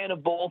big fan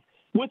of both.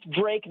 With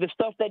Drake, the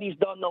stuff that he's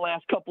done the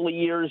last couple of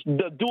years,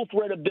 the dual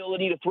threat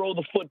ability to throw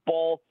the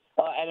football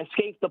and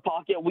escape the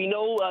pocket. We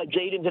know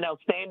Jaden's an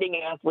outstanding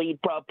athlete,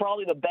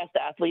 probably the best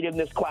athlete in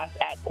this class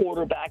at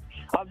quarterback.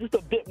 I'm just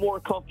a bit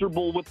more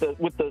comfortable with the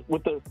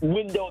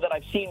window that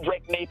I've seen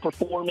Drake May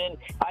perform in.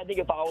 I think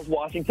if I was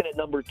Washington at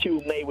number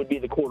 2, May would be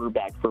the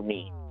quarterback for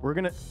me. We're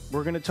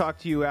gonna talk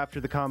to you after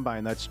the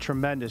combine. That's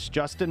tremendous.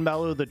 Justin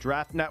Mello, the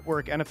Draft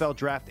Network NFL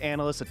draft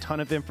analyst. A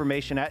ton of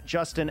information at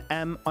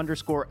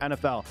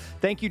JustinM_NFL.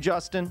 Thank you,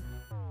 Justin.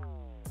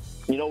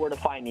 You know where to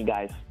find me,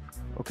 guys.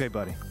 Okay,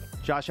 buddy.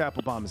 Josh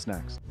Applebaum is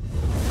next.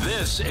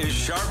 This is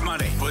Sharp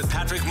Money with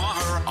Patrick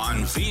Maher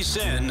on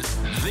VSiN,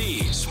 the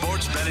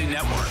sports betting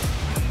network.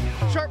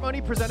 Sharp Money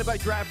presented by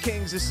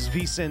DraftKings. This is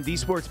VSiN, the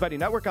sports betting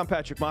network. I'm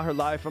Patrick Maher,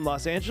 live from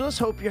Los Angeles.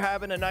 Hope you're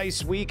having a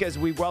nice week as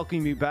we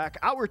welcome you back.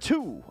 Hour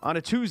 2 on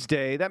a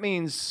Tuesday. That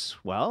means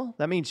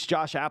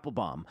Josh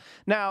Applebaum.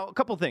 Now, a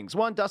couple things.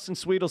 One, Dustin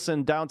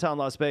Sweetelson, downtown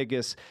Las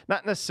Vegas,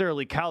 not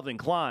necessarily Calvin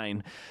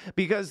Klein,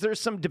 because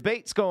there's some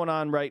debates going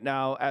on right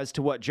now as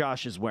to what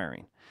Josh is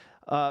wearing.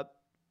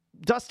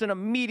 Dustin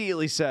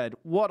immediately said,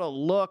 what a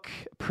look,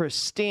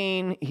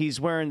 pristine. He's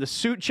wearing the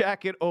suit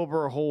jacket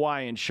over a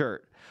Hawaiian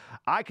shirt.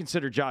 I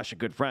consider Josh a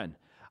good friend.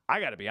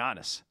 I got to be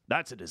honest.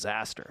 That's a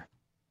disaster.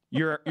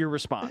 Your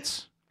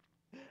response.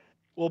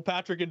 Well,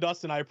 Patrick and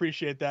Dustin, I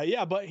appreciate that.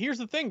 Yeah, but here's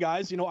the thing,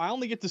 guys. I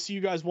only get to see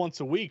you guys once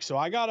a week, so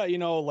I got to,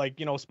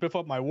 spiff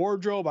up my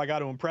wardrobe. I got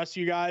to impress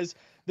you guys.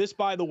 This,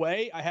 by the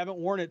way, I haven't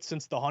worn it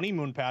since the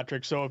honeymoon,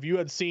 Patrick. So if you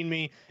had seen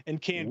me in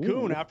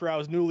Cancun after I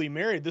was newly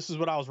married, this is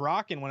what I was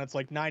rocking when it's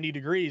like 90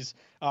 degrees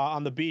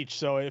on the beach.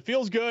 So it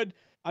feels good.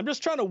 I'm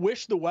just trying to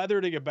wish the weather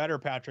to get better,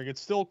 Patrick.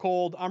 It's still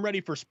cold. I'm ready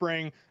for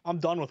spring. I'm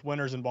done with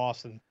winters in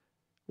Boston.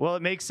 Well,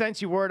 it makes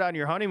sense you wore it on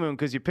your honeymoon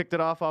because you picked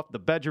it off the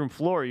bedroom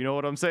floor. You know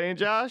what I'm saying,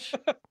 Josh?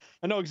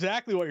 I know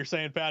exactly what you're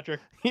saying,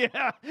 Patrick.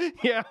 Yeah,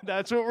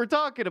 that's what we're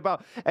talking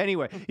about.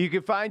 Anyway, you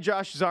can find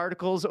Josh's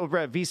articles over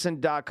at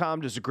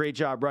vsin.com. Does a great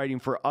job writing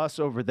for us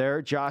over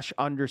there.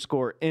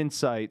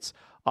 Josh_insights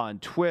on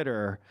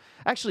Twitter.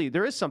 Actually,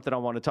 there is something I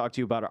want to talk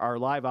to you about, our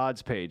live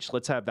odds page.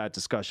 Let's have that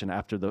discussion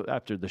after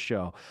the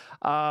show.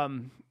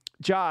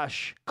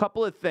 Josh,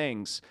 couple of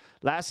things.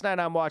 Last night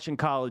I'm watching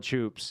college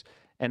hoops,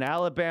 and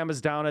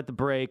Alabama's down at the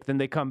break. Then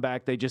they come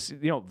back. They just,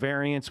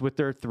 variance with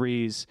their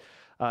threes.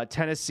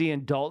 Tennessee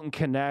and Dalton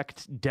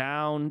connect,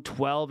 down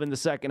 12 in the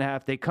second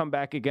half. They come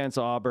back against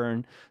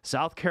Auburn.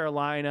 South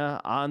Carolina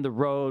on the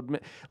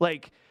road.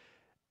 Like,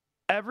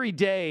 every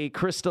day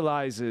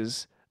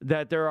crystallizes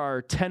that there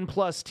are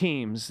 10-plus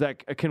teams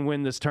that can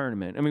win this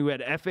tournament. I mean, we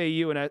had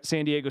FAU and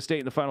San Diego State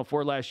in the Final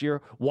Four last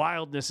year.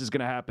 Wildness is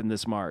going to happen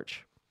this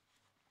March.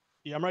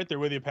 Yeah, I'm right there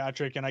with you,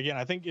 Patrick. And again,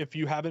 I think if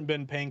you haven't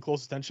been paying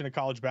close attention to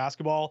college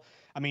basketball,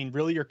 I mean,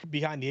 really you're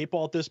behind the 8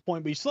 ball at this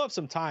point, but you still have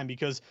some time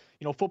because,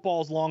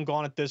 football is long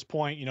gone at this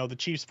point. The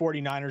Chiefs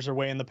 49ers are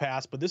way in the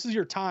past, but this is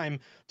your time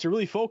to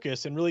really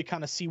focus and really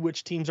kind of see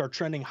which teams are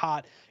trending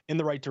hot in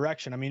the right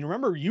direction. I mean,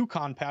 remember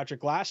UConn,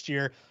 Patrick, last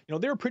year,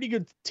 they were a pretty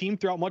good team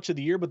throughout much of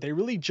the year, but they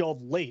really gelled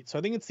late. So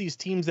I think it's these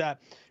teams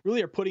that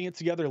really are putting it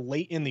together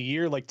late in the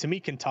year. Like, to me,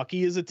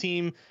 Kentucky is a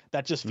team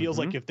that just feels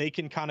like if they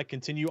can kind of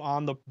continue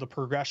on the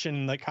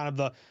progression, the kind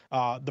of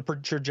the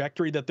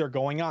trajectory that they're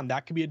going on,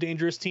 that could be a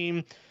dangerous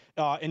team.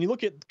 And you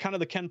look at kind of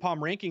the KenPom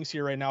rankings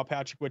here right now,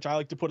 Patrick, which I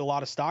like to put a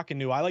lot of stock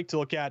into. I like to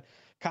look at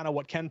kind of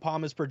what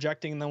KenPom is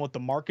projecting and then what the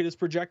market is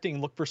projecting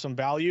and look for some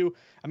value.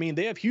 I mean,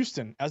 they have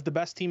Houston as the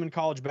best team in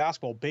college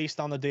basketball based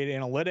on the data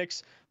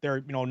analytics.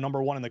 They're,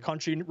 number 1 in the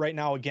country right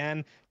now.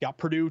 Again, got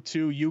Purdue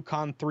 2,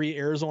 UConn 3,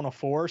 Arizona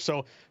 4.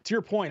 So to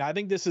your point, I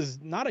think this is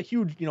not a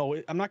huge,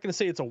 I'm not going to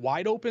say it's a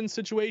wide open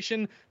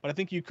situation, but I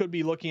think you could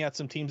be looking at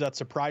some teams that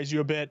surprise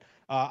you a bit.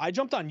 I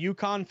jumped on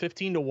UConn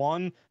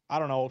 15-1. I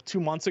don't know, 2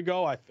 months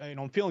ago.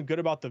 I'm feeling good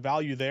about the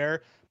value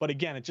there. But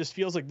again, it just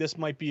feels like this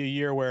might be a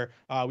year where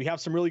we have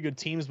some really good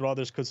teams, but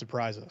others could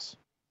surprise us.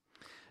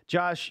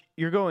 Josh,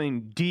 you're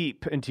going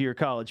deep into your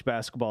college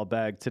basketball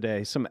bag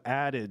today. Some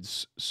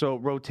addeds. So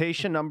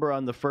rotation number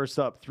on the first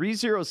up,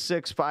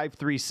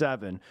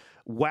 306-537.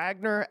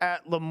 Wagner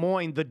at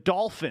Lemoyne, the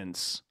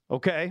Dolphins.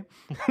 Okay.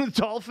 The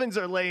Dolphins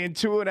are laying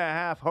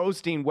 2.5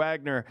 hosting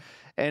Wagner,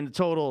 and the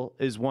total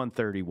is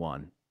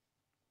 131.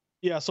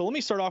 Yeah, so let me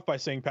start off by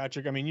saying,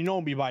 Patrick, I mean, you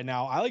know me by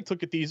now. I like to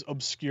look at these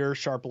obscure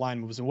sharp line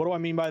moves. And what do I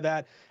mean by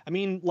that? I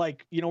mean,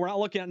 like, we're not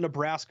looking at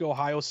Nebraska,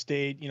 Ohio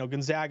State,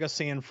 Gonzaga,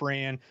 San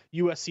Fran,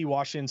 USC,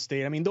 Washington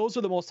State. I mean, those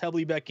are the most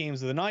heavily bet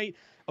games of the night.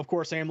 Of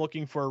course, I am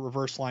looking for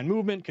reverse line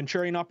movement,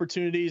 contrarian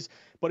opportunities.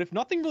 But if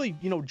nothing really,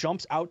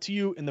 jumps out to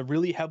you in the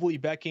really heavily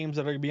bet games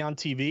that are going to be on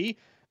TV,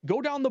 go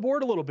down the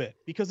board a little bit,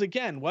 because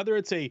again, whether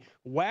it's a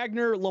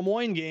Wagner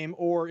Lemoyne game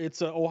or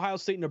it's a Ohio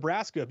State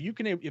Nebraska, if you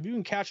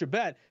can cash a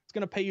bet, it's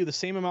going to pay you the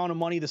same amount of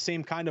money, the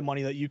same kind of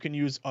money that you can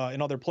use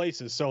in other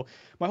places. So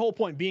my whole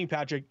point being,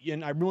 Patrick,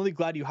 and I'm really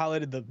glad you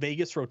highlighted the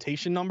Vegas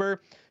rotation number,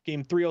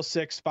 game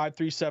 306,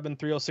 537,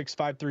 306,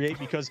 538,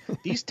 because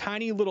these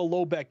tiny little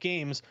low bet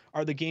games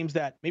are the games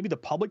that maybe the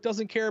public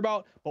doesn't care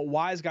about, but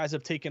wise guys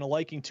have taken a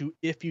liking to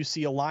if you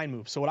see a line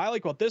move. So what I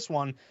like about this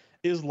one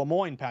is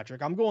Lemoyne,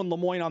 Patrick. I'm going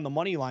Lemoyne on the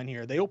money line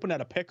here. They open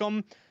at a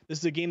pick'em. This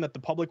is a game that the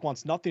public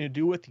wants nothing to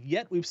do with,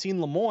 yet we've seen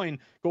Lemoyne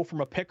go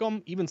from a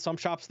pick'em. Even some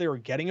shops they were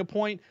getting a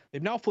point.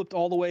 They've now flipped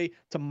all the way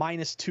to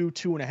 -2,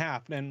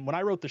 2.5. And when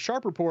I wrote the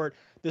Sharp Report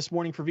this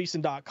morning for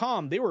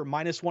VSiN.com, they were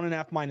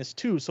 -1.5,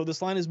 -2. So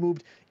this line has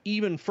moved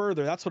even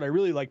further. That's what I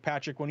really like,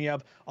 Patrick, when you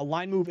have a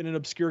line move in an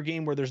obscure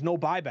game where there's no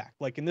buyback.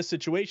 Like in this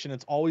situation,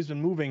 it's always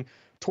been moving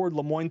toward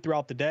Lemoyne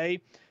throughout the day.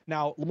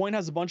 Now, Lemoyne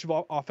has a bunch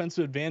of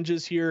offensive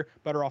advantages here,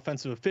 better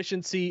offensive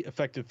efficiency,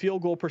 effective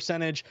field goal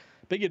percentage,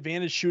 big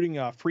advantage shooting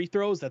free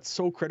throws. That's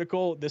so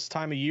critical this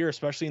time of year,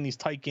 especially in these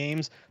tight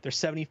games. They're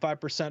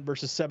 75%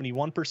 versus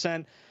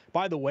 71%.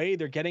 By the way,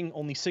 they're getting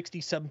only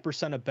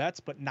 67% of bets,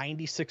 but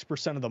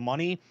 96% of the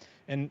money.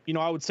 And,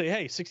 I would say,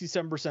 hey,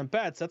 67%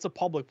 bets, that's a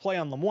public play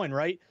on Lemoyne,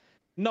 right?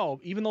 No,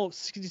 even though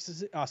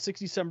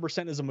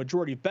 67% is a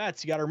majority of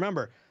bets, you got to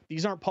remember,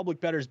 these aren't public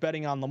bettors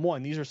betting on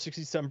Lemoyne. These are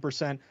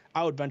 67%,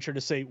 I would venture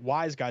to say,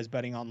 wise guys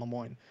betting on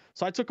Lemoyne.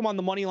 So I took them on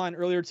the money line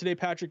earlier today,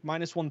 Patrick,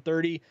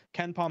 -130.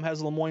 KenPom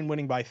has Lemoyne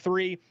winning by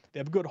 3. They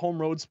have a good home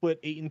road split,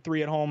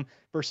 8-3 at home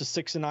versus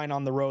 6-9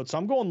 on the road. So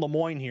I'm going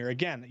Lemoyne here.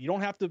 Again, you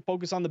don't have to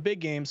focus on the big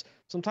games.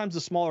 Sometimes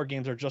the smaller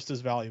games are just as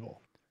valuable.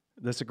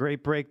 That's a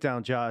great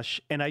breakdown,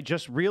 Josh. And I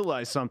just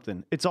realized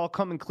something. It's all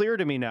coming clear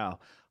to me now.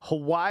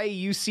 Hawaii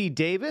UC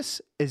Davis?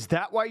 Is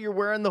that why you're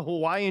wearing the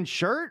Hawaiian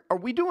shirt? Are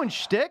we doing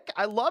shtick?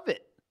 I love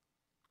it.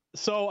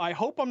 So I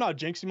hope I'm not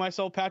jinxing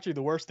myself, Patrick.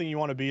 The worst thing you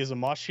want to be is a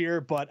mush here,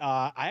 but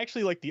I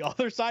actually like the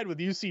other side with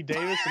UC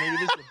Davis. So maybe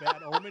this is a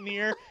bad omen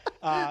here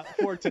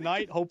for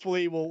tonight.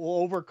 Hopefully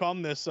we'll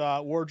overcome this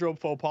wardrobe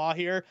faux pas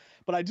here.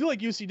 But I do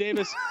like UC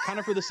Davis kind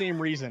of for the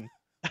same reason.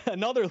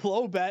 Another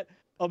low bet,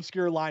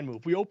 obscure line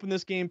move. We open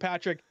this game,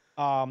 Patrick.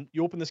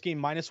 You open this game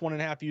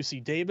 -1.5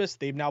 UC Davis.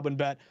 They've now been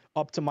bet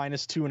up to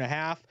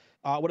 -2.5.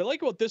 What I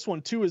like about this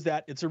one, too, is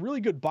that it's a really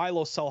good buy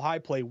low, sell high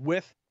play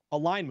with a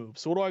line move.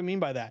 So what do I mean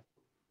by that?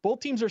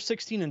 Both teams are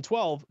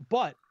 16-12,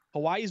 but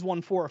Hawaii's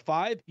won 4 of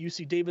 5.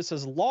 UC Davis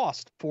has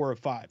lost 4 of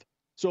 5.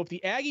 So if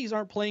the Aggies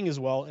aren't playing as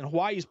well and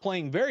Hawaii's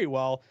playing very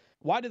well,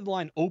 why did the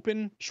line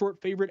open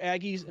short favorite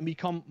Aggies and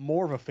become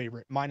more of a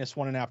favorite,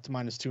 -1.5 to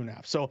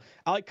 -2.5? So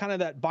I like kind of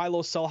that buy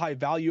low, sell high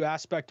value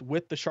aspect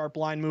with the sharp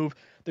line move.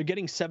 They're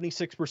getting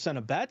 76%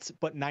 of bets,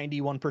 but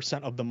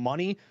 91% of the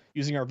money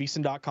using our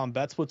VSiN.com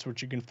bet splits,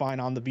 which you can find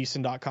on the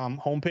VSiN.com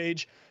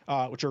homepage,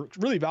 which are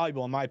really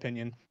valuable in my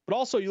opinion. But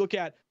also you look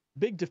at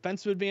big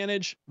defensive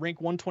advantage,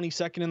 rank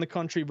 122nd in the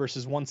country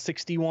versus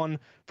 161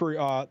 for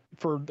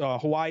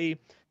Hawaii.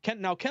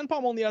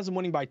 KenPom only has them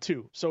winning by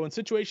 2. So in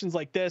situations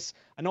like this,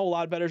 I know a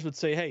lot of bettors would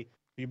say, hey,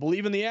 if you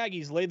believe in the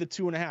Aggies, lay the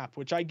 2.5,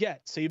 which I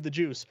get, save the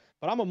juice.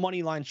 But I'm a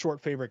money line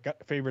short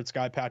favorites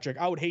guy, Patrick.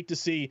 I would hate to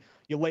see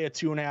you lay a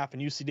 2.5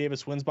 and UC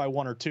Davis wins by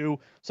 1 or 2.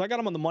 So I got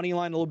them on the money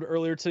line a little bit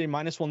earlier today,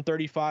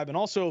 -135. And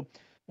also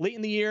late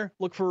in the year,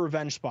 look for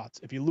revenge spots.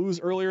 If you lose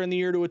earlier in the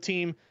year to a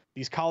team,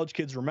 These college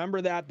kids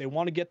remember that. They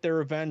want to get their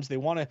revenge. They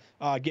want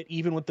to get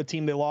even with the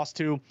team they lost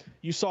to.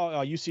 You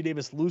saw UC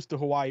Davis lose to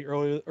Hawaii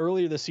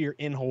earlier this year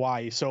in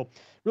Hawaii. So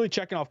really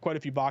checking off quite a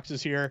few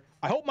boxes here.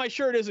 I hope my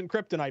shirt isn't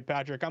kryptonite,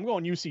 Patrick. I'm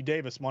going UC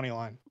Davis money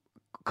line.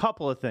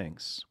 Couple of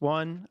things.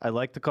 One, I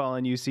like to call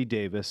on UC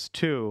Davis.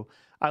 Two,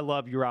 I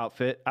love your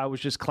outfit. I was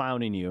just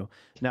clowning you.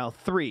 Now,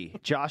 3,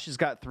 Josh has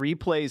got 3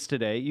 plays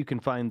today. You can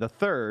find the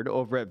third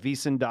over at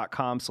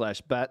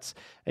vsin.com/bets,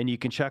 and you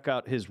can check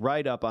out his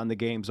write-up on the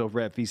games over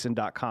at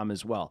vsin.com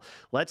as well.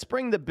 Let's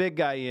bring the big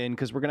guy in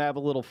because we're going to have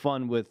a little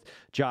fun with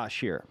Josh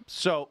here.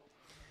 So,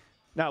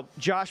 now,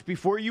 Josh,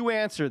 before you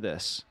answer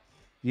this,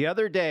 the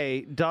other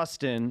day,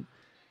 Dustin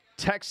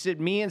texted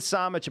me and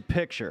Samich a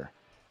picture,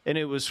 and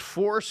it was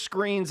 4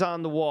 screens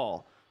on the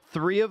wall.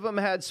 3 of them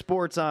had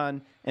sports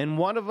on, and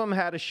 1 of them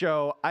had a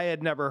show I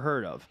had never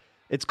heard of.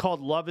 It's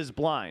called Love is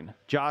Blind.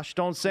 Josh,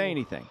 don't say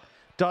anything.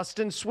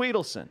 Dustin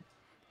Sweetelson,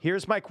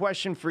 here's my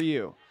question for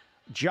you.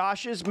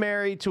 Josh is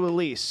married to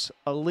Elise.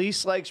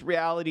 Elise likes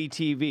reality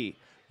TV.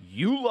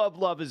 You love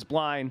Love is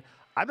Blind.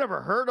 I've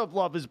never heard of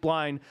Love is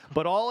Blind,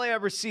 but all I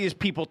ever see is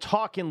people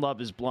talking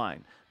Love is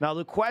Blind. Now,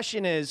 the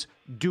question is,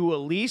 do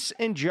Elise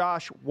and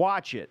Josh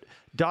watch it?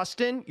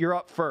 Dustin, you're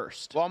up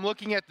first. Well, I'm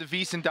looking at the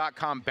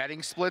vsin.com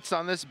betting splits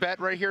on this bet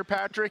right here,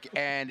 Patrick,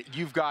 and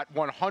you've got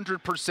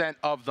 100%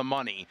 of the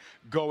money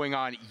going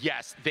on,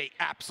 yes, they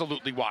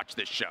absolutely watch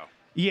this show.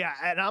 Yeah,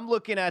 and I'm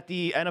looking at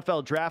the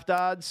NFL draft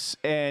odds,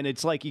 and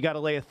it's like you got to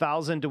lay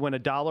 $1,000 to win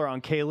 $1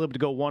 on Caleb to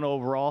go 1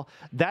 overall.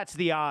 That's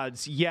the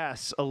odds.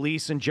 Yes,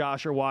 Elise and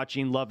Josh are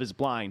watching Love is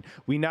Blind.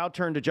 We now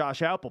turn to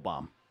Josh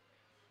Applebaum.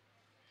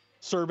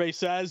 Survey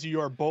says you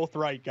are both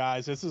right,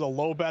 guys. This is a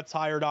low bets,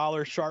 higher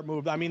dollars, sharp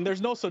move. I mean,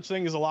 there's no such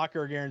thing as a lock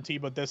or a guarantee,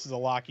 but this is a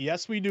lock.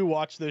 Yes, we do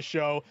watch this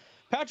show.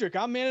 Patrick,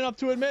 I'm man enough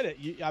to admit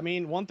it. I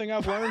mean, one thing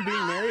I've learned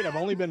being married, I've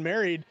only been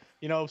married,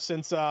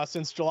 since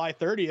July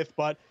 30th,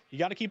 but you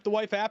got to keep the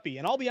wife happy.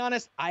 And I'll be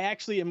honest, I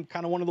actually am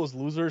kind of one of those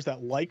losers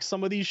that like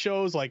some of these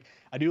shows. Like,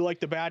 I do like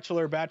The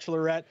Bachelor,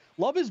 Bachelorette.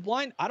 Love is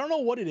Blind. I don't know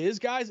what it is,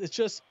 guys. It's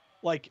just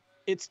like,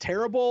 it's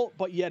terrible,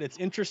 but yet it's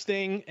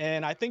interesting.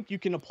 And I think you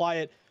can apply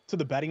it to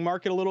the betting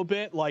market a little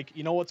bit. Like,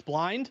 you know what's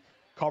blind?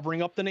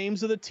 Covering up the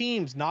names of the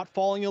teams, not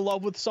falling in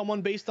love with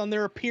someone based on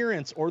their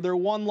appearance or their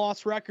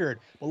 1-loss record,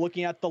 but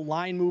looking at the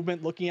line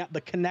movement, looking at the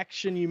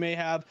connection you may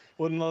have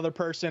with another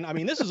person. I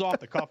mean, this is off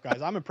the cuff,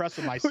 guys. I'm impressed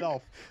with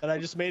myself that I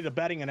just made a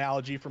betting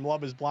analogy from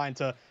Love is Blind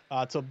to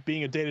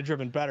being a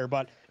data-driven bettor,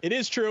 but it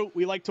is true.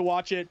 We like to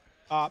watch it.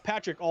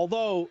 Patrick,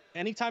 although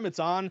anytime it's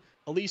on,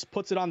 Elise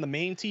puts it on the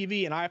main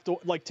TV, and I have to,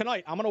 like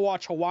tonight, I'm going to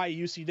watch Hawaii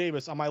UC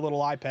Davis on my little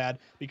iPad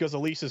because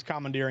Elise is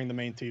commandeering the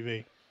main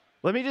TV.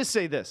 Let me just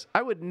say this.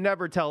 I would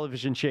never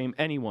television shame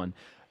anyone.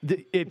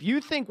 If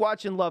you think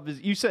watching Love is,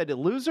 you said a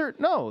loser?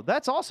 No,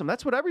 that's awesome.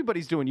 That's what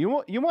everybody's doing. You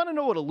want to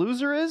know what a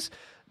loser is?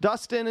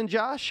 Dustin and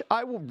Josh,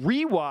 I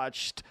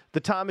rewatched the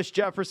Thomas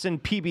Jefferson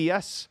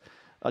PBS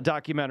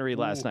documentary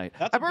last night.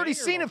 I've already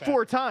seen it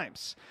 4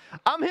 times.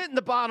 I'm hitting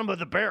the bottom of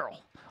the barrel.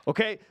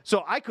 Okay,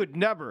 so I could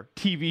never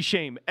TV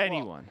shame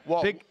anyone.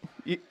 Well,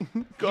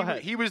 go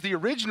ahead. He was the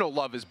original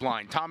Love is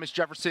Blind. Thomas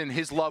Jefferson,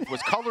 his love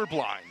was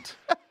colorblind.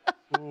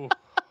 Ooh.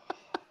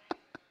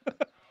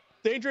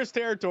 Dangerous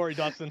territory,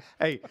 Dustin.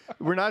 Hey,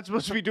 we're not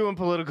supposed to be doing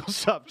political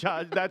stuff,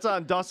 John. That's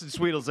on Dustin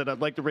Sweetelson.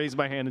 I'd like to raise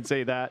my hand and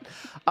say that.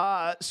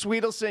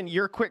 Sweetelson,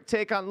 your quick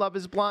take on Love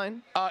is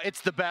Blind? It's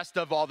the best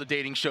of all the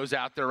dating shows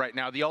out there right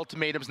now. The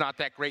Ultimatum's not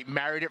that great.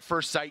 Married at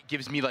First Sight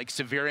gives me like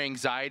severe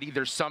anxiety.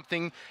 There's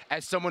something,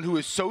 as someone who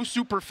is so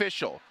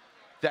superficial,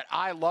 that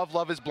I love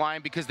Love is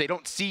Blind because they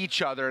don't see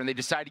each other and they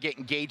decide to get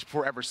engaged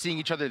before ever seeing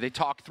each other. They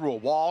talk through a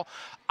wall.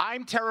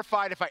 I'm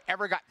terrified if I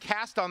ever got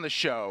cast on the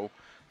show,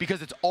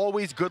 because it's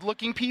always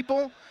good-looking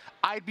people,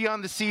 I'd be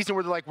on the season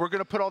where they're like, we're going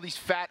to put all these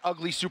fat,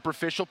 ugly,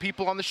 superficial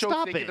people on the show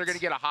thinking they're going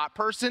to get a hot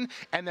person,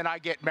 and then I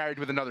get married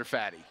with another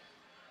fatty.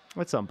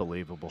 That's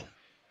unbelievable.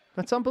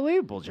 That's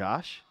unbelievable,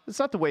 Josh. That's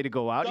not the way to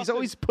go out. Dustin, he's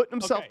always putting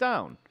himself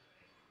down.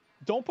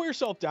 Don't put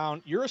yourself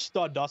down. You're a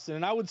stud, Dustin.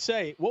 And I would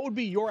say, what would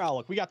be your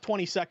outlook? We got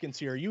 20 seconds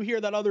here. You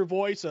hear that other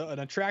voice, an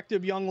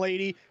attractive young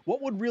lady.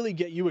 What would really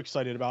get you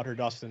excited about her,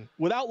 Dustin,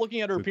 without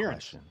looking at her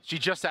appearance? Question. She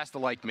just has to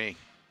like me.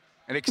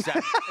 And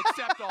accept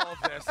all of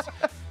this.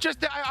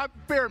 Just a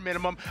bare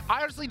minimum.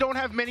 I honestly don't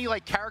have many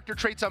like character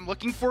traits I'm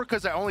looking for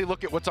because I only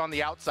look at what's on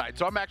the outside.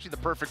 So I'm actually the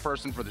perfect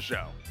person for the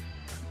show.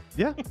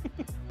 Yeah,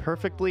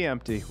 perfectly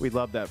empty. We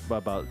love that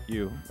about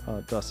you,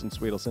 Dustin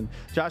Sweetelson.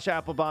 Josh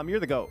Applebaum,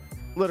 you're the GOAT.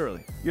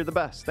 Literally, you're the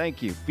best.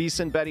 Thank you.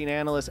 VSiN betting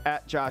analyst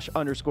at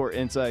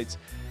Josh_insights.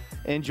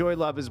 Enjoy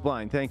Love is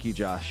Blind. Thank you,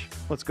 Josh.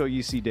 Let's go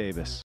UC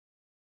Davis.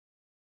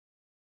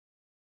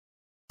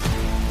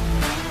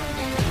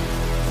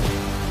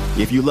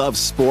 If you love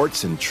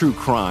sports and true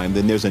crime,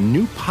 then there's a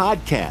new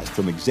podcast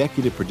from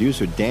executive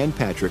producer Dan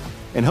Patrick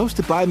and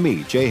hosted by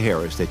me, Jay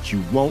Harris, that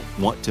you won't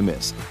want to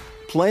miss.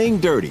 Playing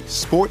Dirty: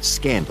 Sports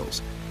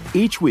Scandals.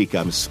 Each week,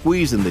 I'm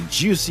squeezing the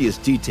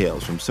juiciest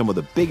details from some of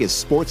the biggest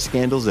sports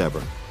scandals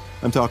ever.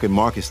 I'm talking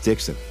Marcus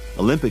Dixon,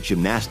 Olympic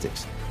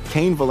gymnastics,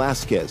 Cain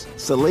Velasquez,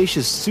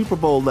 salacious Super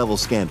Bowl-level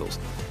scandals.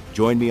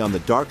 Join me on the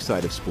dark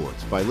side of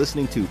sports by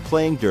listening to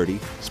Playing Dirty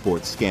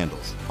Sports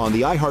Scandals on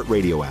the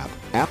iHeartRadio app,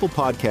 Apple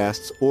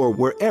Podcasts, or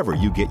wherever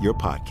you get your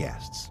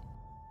podcasts.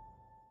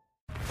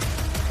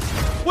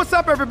 What's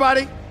up,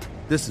 everybody?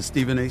 This is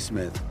Stephen A.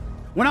 Smith.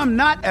 When I'm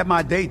not at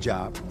my day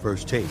job,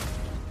 First Take,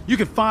 you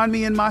can find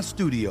me in my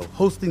studio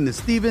hosting the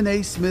Stephen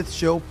A. Smith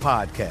Show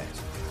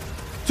podcast.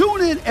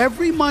 Tune in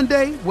every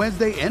Monday,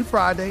 Wednesday, and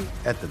Friday,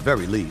 at the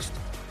very least,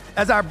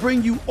 as I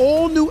bring you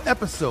all new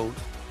episodes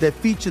that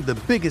feature the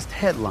biggest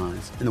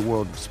headlines in the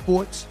world of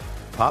sports,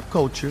 pop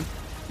culture,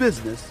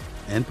 business,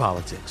 and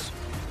politics.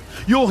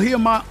 You'll hear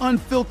my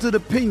unfiltered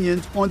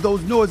opinions on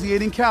those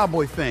nauseating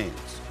Cowboy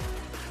fans,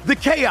 the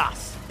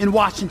chaos in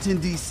Washington,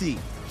 D.C.,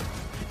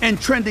 and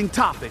trending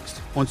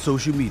topics on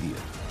social media,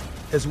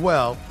 as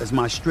well as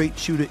my straight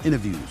shooter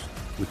interviews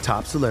with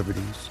top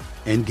celebrities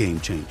and game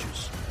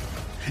changers.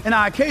 And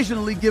I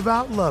occasionally give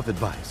out love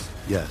advice.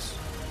 Yes,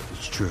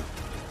 it's true.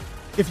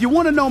 If you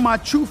want to know my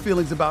true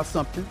feelings about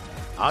something,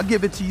 I'll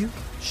give it to you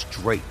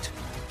straight.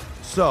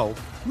 So,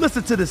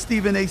 listen to the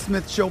Stephen A.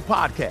 Smith Show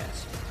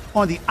podcast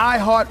on the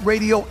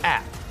iHeartRadio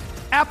app,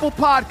 Apple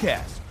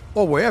Podcasts,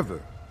 or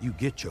wherever you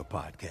get your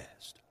podcast.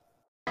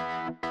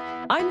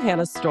 I'm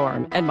Hannah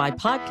Storm, and my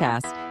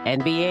podcast,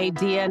 NBA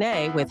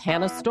DNA with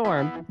Hannah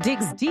Storm,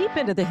 digs deep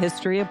into the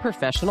history of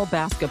professional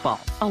basketball,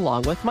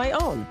 along with my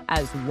own,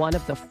 as one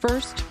of the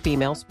first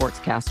female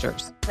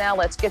sportscasters. Now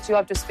let's get you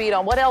up to speed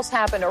on what else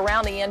happened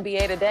around the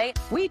NBA today.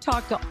 We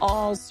talked to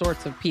all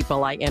sorts of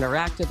people I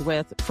interacted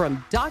with,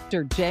 from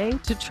Dr. J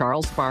to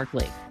Charles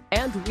Barkley,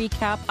 and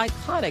recap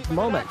iconic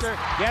moments.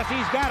 Yes,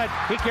 he's got it.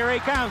 Here he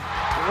comes.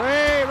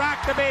 Way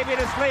rock the baby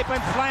to sleep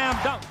and slam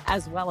dunk.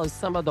 As well as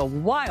some of the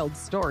wild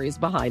stories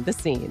behind the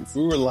scenes.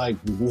 We were like,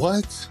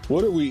 what?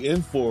 What are we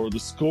in for? The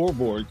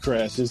scoreboard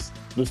crashes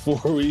before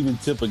we even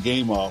tip a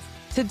game off.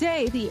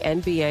 Today, the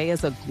NBA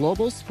is a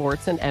global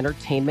sports and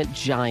entertainment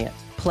giant.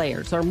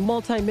 Players are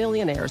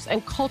multimillionaires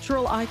and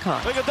cultural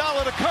icons.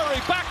 Iguodala to Curry,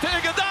 back to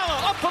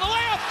Iguodala, up for the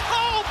layup.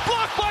 Oh,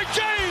 blocked by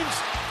James.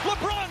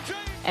 LeBron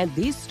James. And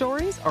these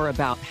stories are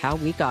about how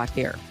we got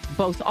here,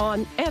 both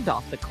on and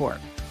off the court.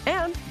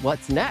 And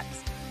what's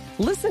next?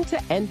 Listen to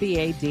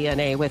NBA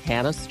DNA with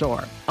Hannah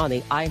Storm on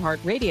the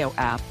iHeartRadio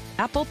app,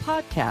 Apple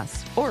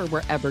Podcasts, or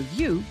wherever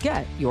you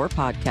get your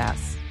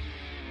podcasts.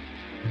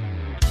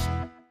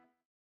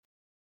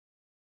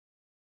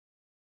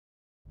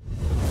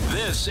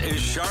 This is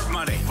Sharp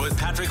Money with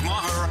Patrick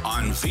Maher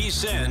on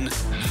VSiN,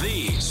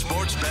 the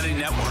sports betting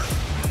network.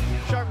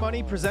 Sharp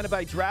Money presented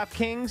by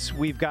DraftKings.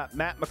 We've got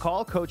Matt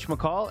McCall, Coach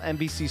McCall,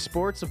 NBC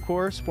Sports, of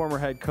course, former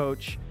head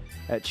coach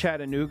at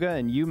Chattanooga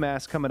and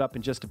UMass, coming up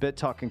in just a bit,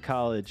 talking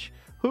college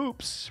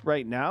hoops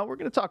right now. We're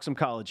going to talk some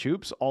college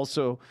hoops,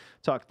 also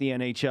talk the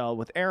NHL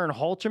with Aaron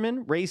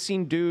Halterman,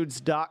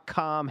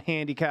 RacingDudes.com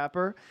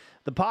handicapper.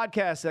 The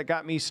podcast that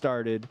got me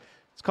started,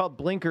 it's called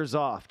Blinkers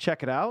Off.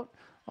 Check it out.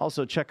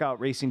 Also check out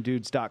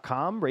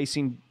RacingDudes.com,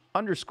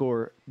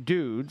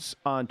 Racing_dudes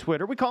on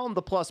Twitter. We call him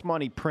the Plus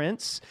Money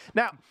Prince.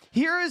 Now,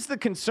 here is the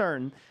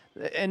concern,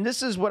 and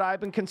this is what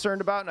I've been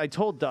concerned about, and I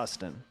told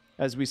Dustin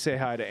as we say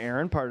hi to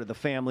Aaron, part of the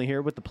family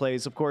here with the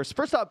plays, of course.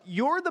 First off,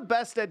 you're the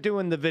best at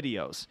doing the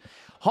videos.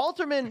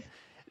 Halterman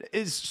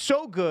is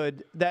so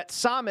good that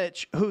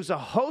Samich, who's a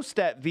host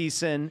at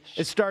VSiN,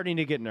 is starting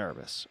to get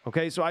nervous.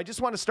 Okay, so I just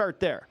want to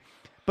start there.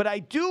 But I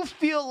do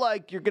feel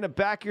like you're going to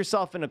back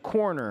yourself in a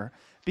corner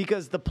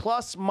because the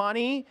plus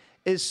money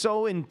is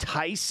so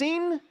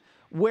enticing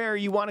where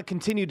you want to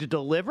continue to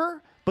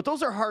deliver, but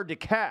those are hard to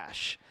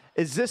cash.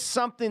 Is this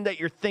something that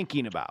you're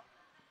thinking about?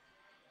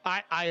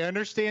 I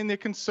understand the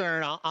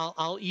concern.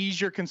 I'll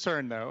ease your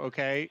concern, though,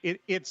 okay?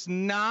 It's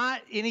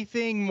not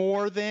anything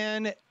more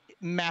than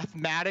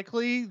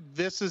mathematically,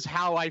 this is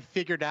how I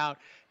figured out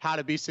how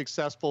to be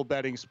successful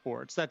betting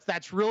sports.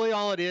 That's really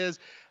all it is.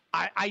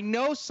 I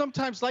know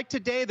sometimes, like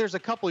today, there's a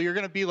couple you're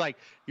going to be like,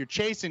 you're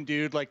chasing,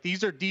 dude. Like,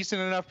 these are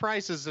decent enough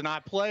prices to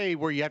not play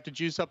where you have to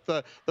juice up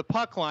the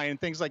puck line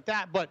and things like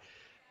that. But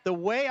the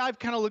way I've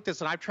kind of looked at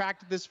this, and I've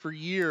tracked this for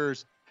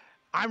years,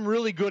 I'm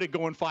really good at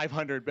going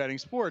 500 betting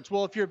sports.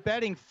 Well, if you're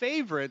betting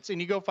favorites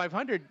and you go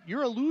 500,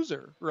 you're a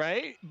loser,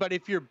 right? But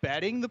if you're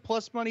betting the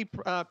plus money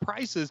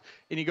prices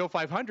and you go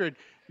 500,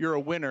 you're a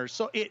winner.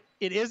 So it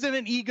isn't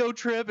an ego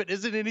trip. It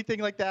isn't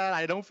anything like that.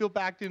 I don't feel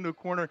backed into a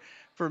corner.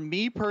 For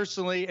me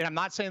personally, and I'm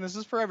not saying this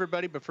is for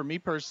everybody, but for me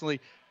personally,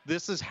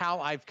 this is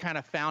how I've kind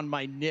of found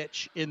my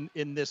niche in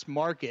this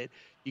market.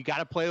 You got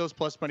to play those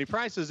plus money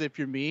prices if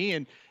you're me.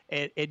 And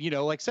you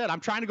know, like I said, I'm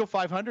trying to go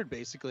 500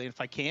 basically. And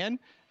if I can,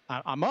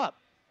 I'm up.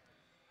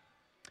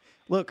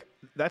 Look,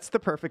 that's the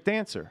perfect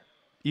answer.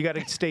 You got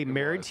to stay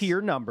married to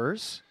your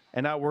numbers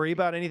and not worry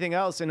about anything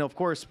else. And, of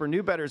course, for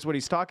new bettors, what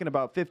he's talking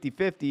about,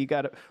 50-50, you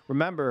got to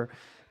remember,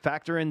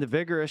 factor in the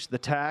vigorish, the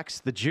tax,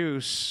 the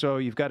juice. So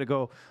you've got to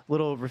go a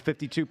little over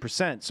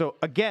 52%. So,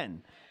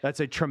 again,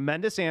 that's a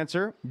tremendous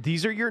answer.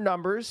 These are your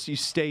numbers. You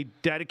stay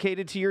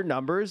dedicated to your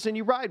numbers, and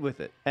you ride with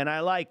it. And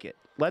I like it.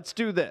 Let's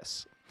do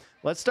this.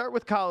 Let's start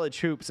with college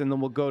hoops, and then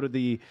we'll go to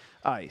the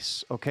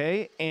ice,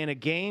 okay? And a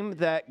game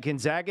that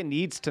Gonzaga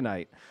needs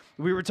tonight.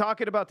 We were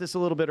talking about this a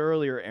little bit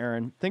earlier,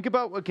 Aaron. Think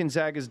about what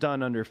Gonzaga's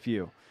done under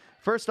Few.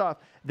 First off,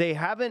 they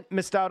haven't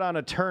missed out on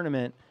a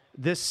tournament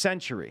this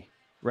century,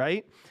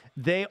 right?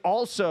 They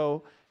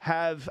also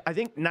have, I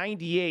think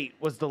 98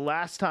 was the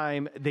last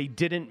time they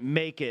didn't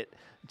make it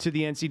to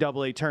the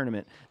NCAA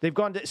tournament. They've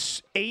gone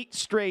to 8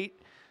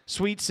 straight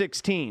Sweet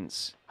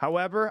 16s.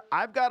 However,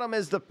 I've got them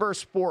as the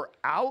first 4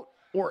 out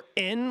or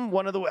in,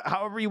 one of the,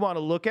 however you want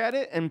to look at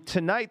it. And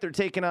tonight they're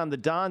taking on the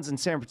Dons in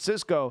San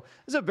Francisco.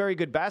 This is a very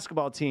good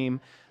basketball team.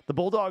 The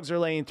Bulldogs are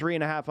laying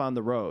 3.5 on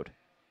the road.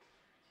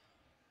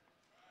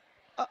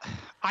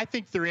 I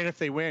think they're in if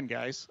they win,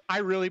 guys. I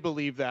really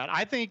believe that.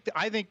 I think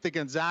the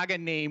Gonzaga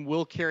name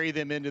will carry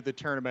them into the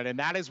tournament, and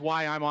that is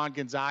why I'm on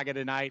Gonzaga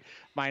tonight,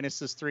 minus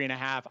this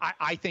 3.5.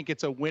 I think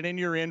it's a win and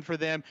you're in for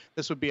them.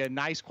 This would be a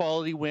nice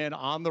quality win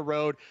on the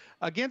road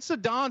against the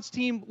Dons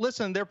team.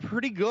 Listen, they're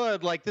pretty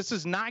good. Like, this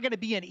is not going to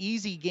be an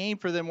easy game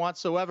for them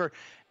whatsoever.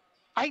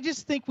 I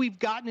just think we've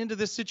gotten into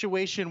this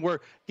situation where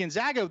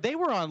Gonzaga, they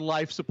were on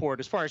life support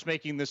as far as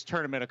making this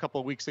tournament a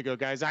couple of weeks ago,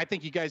 guys. I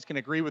think you guys can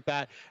agree with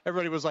that.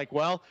 Everybody was like,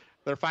 well,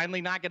 they're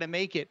finally not going to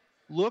make it.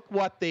 Look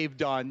what they've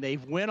done.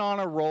 They've went on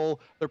a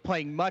roll. They're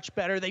playing much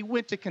better. They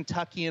went to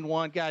Kentucky and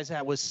won, guys.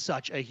 That was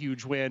such a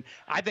huge win.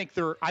 I think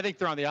they're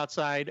on the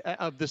outside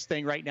of this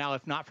thing right now,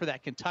 if not for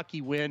that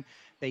Kentucky win.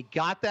 They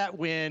got that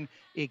win.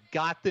 It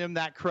got them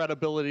that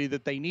credibility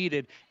that they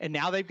needed. And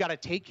now they've got to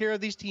take care of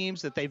these teams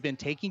that they've been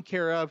taking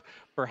care of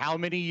for how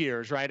many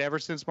years, right? Ever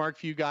since Mark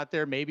Few got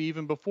there, maybe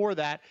even before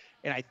that.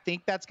 And I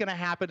think that's going to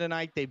happen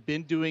tonight. They've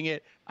been doing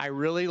it. I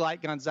really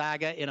like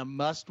Gonzaga in a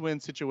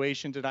must-win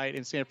situation tonight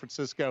in San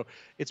Francisco.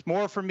 It's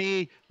more for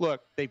me,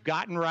 look, they've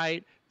gotten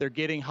right. They're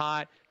getting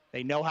hot.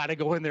 They know how to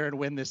go in there and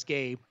win this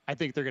game. I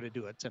think they're going to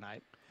do it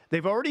tonight.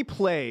 They've already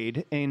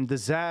played, and the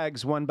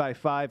Zags won by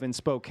 5 in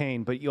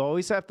Spokane, but you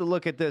always have to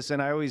look at this,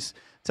 and I always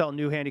tell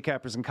new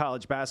handicappers in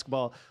college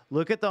basketball,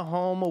 look at the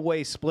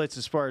home-away splits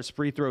as far as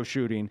free throw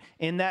shooting.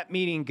 In that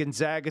meeting,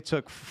 Gonzaga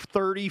took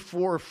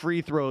 34 free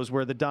throws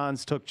where the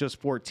Dons took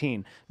just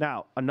 14.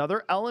 Now,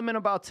 another element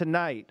about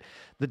tonight,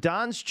 the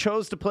Dons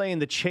chose to play in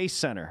the Chase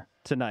Center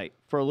tonight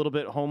for a little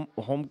bit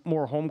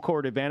more home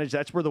court advantage.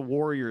 That's where the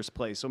Warriors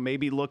play. So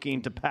maybe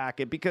looking to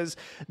pack it because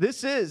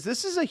this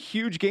is a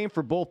huge game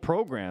for both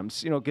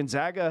programs. You know,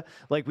 Gonzaga,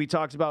 like we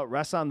talked about,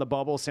 rests on the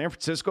bubble. San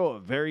Francisco, a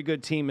very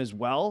good team as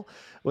well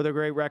with a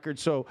great record.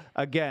 So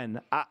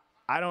again,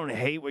 I don't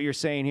hate what you're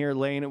saying here,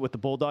 laying it with the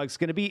Bulldogs. It's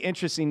going to be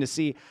interesting to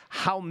see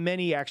how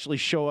many actually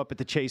show up at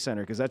the Chase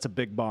Center because that's a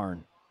big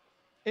barn.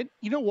 And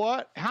you know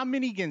what? How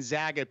many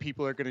Gonzaga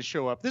people are going to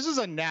show up? This is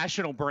a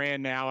national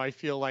brand now, I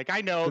feel like. I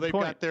know they've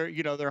got their,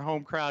 their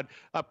home crowd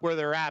up where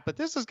they're at, but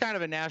this is kind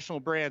of a national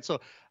brand. So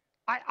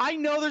I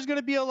know there's going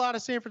to be a lot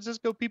of San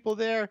Francisco people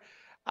there.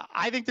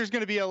 I think there's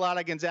going to be a lot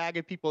of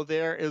Gonzaga people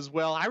there as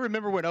well. I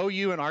remember when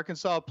OU and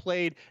Arkansas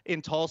played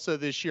in Tulsa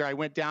this year. I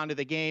went down to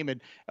the game, and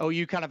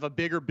OU, kind of a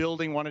bigger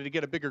building, wanted to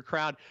get a bigger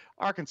crowd.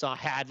 Arkansas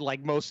had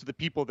like most of the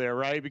people there,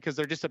 right? Because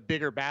they're just a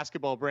bigger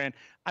basketball brand.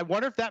 I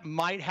wonder if that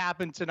might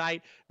happen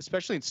tonight,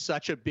 especially in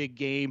such a big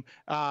game.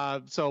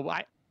 So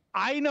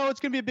I know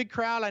it's going to be a big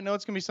crowd. I know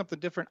it's going to be something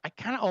different. I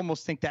kind of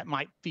almost think that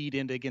might feed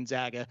into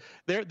Gonzaga.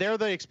 They're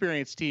the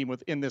experienced team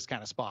in this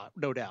kind of spot,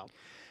 no doubt.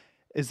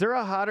 Is there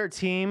a hotter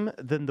team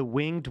than the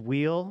Winged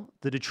Wheel?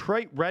 The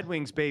Detroit Red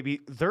Wings, baby.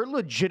 They're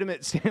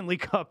legitimate Stanley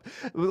Cup.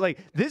 Like,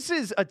 this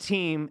is a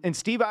team, and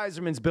Steve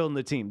Yzerman's building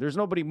the team. There's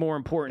nobody more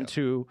important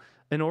to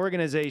an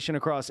organization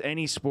across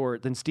any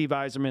sport than Steve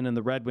Yzerman and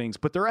the Red Wings,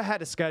 but they're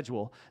ahead of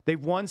schedule.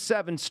 They've won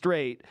 7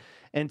 straight,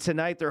 and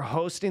tonight they're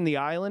hosting the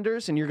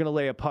Islanders, and you're going to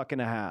lay a puck and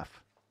a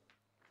half.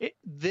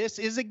 This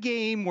is a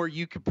game where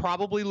you could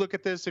probably look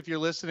at this if you're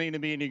listening to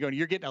me and you're going,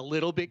 you're getting a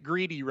little bit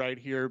greedy right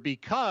here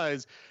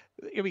because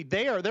I mean,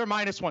 they're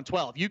minus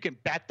 112. You can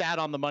bet that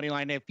on the money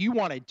line. If you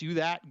want to do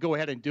that, go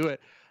ahead and do it.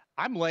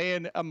 I'm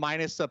laying a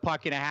minus a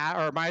puck and a half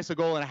or minus a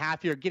goal and a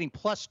half here, getting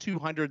plus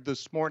 200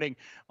 this morning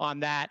on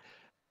that.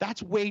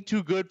 That's way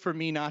too good for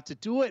me not to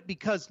do it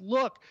because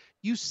look,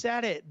 you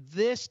said it.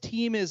 This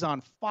team is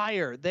on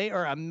fire. They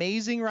are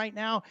amazing right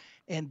now,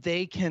 and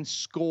they can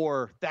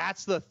score.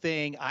 That's the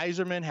thing.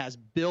 Yzerman has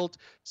built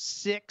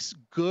 6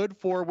 good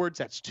forwards.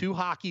 That's 2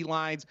 hockey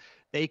lines.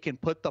 They can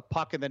put the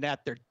puck in the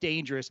net. They're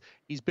dangerous.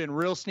 He's been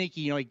real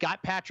sneaky. He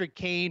got Patrick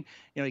Kane.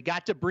 He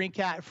got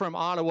DeBrincat from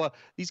Ottawa.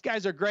 These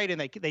guys are great,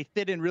 and they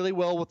fit in really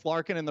well with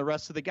Larkin and the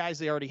rest of the guys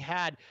they already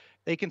had.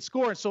 They can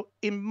score. So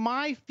in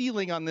my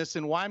feeling on this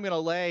and why I'm going to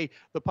lay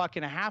the puck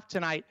and a half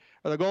tonight,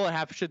 or the goal and a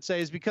half, I should say,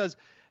 is because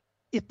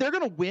if they're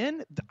going to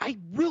win, I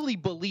really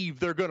believe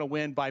they're going to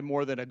win by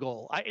more than a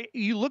goal.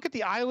 You look at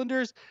the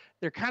Islanders,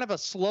 they're kind of a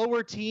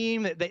slower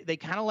team. They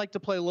kind of like to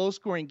play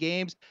low-scoring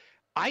games.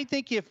 I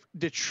think if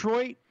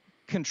Detroit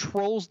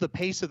controls the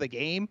pace of the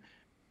game,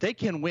 they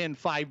can win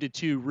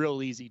 5-2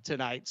 real easy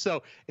tonight.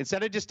 So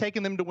instead of just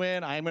taking them to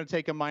win, I am going to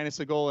take a minus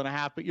a goal and a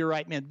half. But you're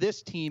right, man.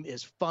 This team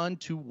is fun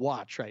to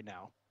watch right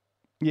now.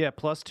 Yeah,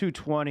 plus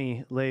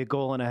 220, lay a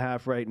goal and a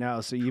half right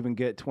now, so you even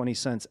get 20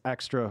 cents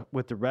extra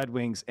with the Red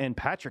Wings. And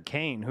Patrick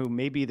Kane, who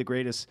may be the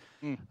greatest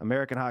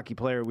American hockey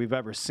player we've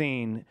ever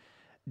seen,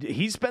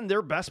 he's been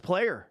their best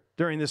player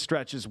during this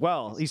stretch as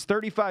well. He's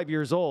 35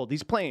 years old.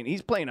 He's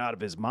playing out of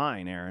his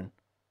mind, Aaron.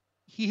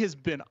 He has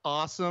been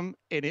awesome,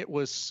 and it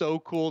was so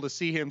cool to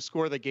see him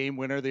score the game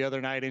winner the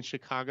other night in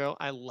Chicago.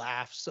 I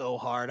laughed so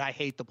hard. I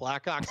hate the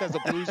Blackhawks as a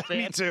Blues fan.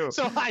 Me too.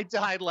 So I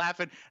died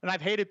laughing, and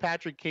I've hated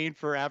Patrick Kane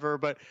forever,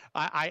 but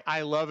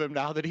I love him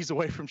now that he's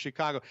away from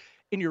Chicago.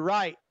 And you're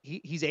right.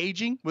 He's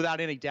aging without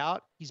any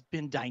doubt. He's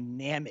been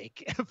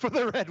dynamic for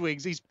the Red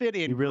Wings. He's been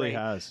in. He really great.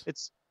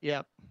 has.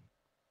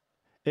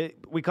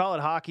 We call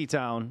it Hockey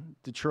Town,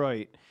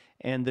 Detroit.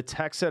 And the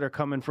texts that are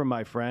coming from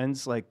my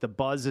friends, like the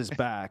buzz is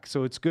back.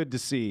 So it's good to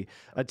see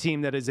a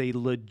team that is a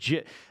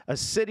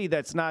city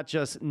that's not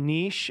just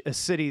niche, a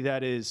city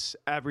that is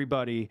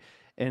everybody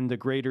in the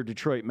greater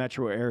Detroit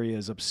metro area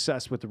is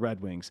obsessed with the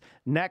Red Wings.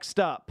 Next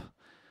up,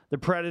 the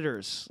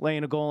Predators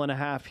laying a goal and a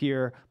half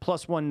here,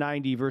 plus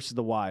 190 versus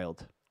the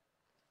Wild.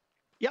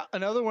 Yeah,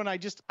 another one I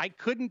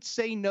couldn't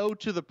say no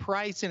to the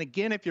price. And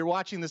again, if you're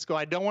watching this go,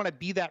 I don't want to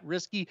be that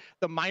risky.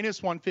 The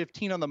minus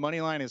 115 on the money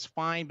line is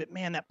fine, but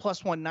man, that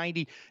plus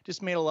 190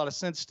 just made a lot of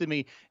sense to me.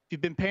 If you've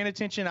been paying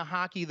attention to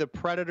hockey, the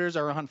Predators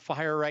are on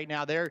fire right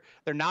now. They're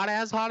not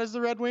as hot as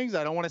the Red Wings.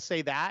 I don't want to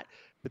say that,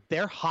 but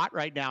they're hot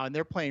right now, and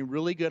they're playing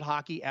really good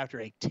hockey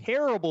after a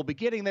terrible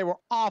beginning. They were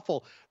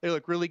awful. They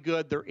look really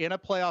good. They're in a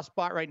playoff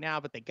spot right now,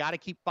 but they got to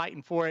keep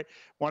fighting for it.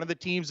 One of the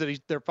teams that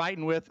they're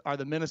fighting with are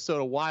the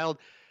Minnesota Wild.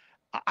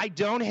 I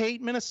don't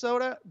hate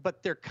Minnesota,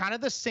 but they're kind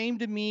of the same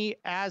to me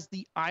as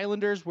the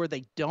Islanders, where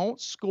they don't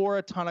score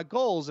a ton of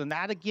goals. And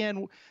that,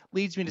 again,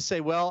 leads me to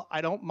say, well, I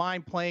don't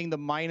mind playing the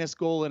minus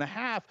goal and a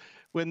half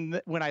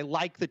when I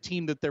like the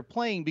team that they're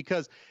playing,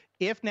 because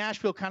if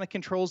Nashville kind of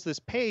controls this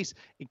pace,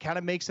 it kind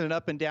of makes it an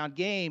up and down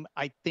game.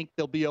 I think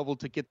they'll be able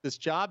to get this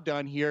job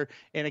done here.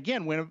 And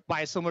again, win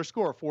by a similar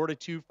score,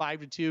 4-2,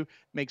 5-2,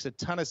 makes a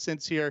ton of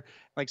sense here.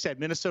 Like I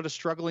said, Minnesota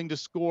struggling to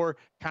score,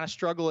 kind of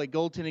struggle at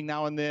goaltending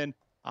now and then.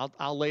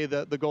 I'll lay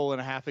the goal and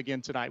a half again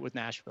tonight with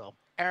Nashville.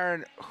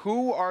 Aaron,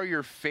 who are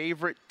your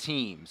favorite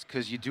teams?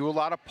 Because you do a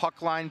lot of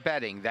puck line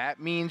betting. That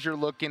means you're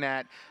looking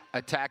at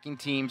attacking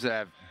teams that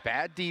have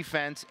bad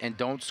defense and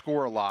don't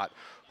score a lot.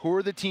 Who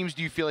are the teams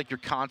do you feel like you're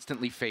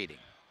constantly fading?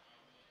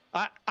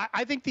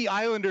 I think the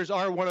Islanders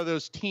are one of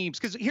those teams,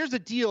 because here's the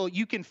deal: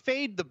 you can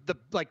fade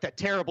the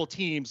terrible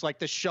teams like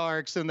the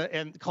Sharks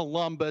and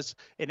Columbus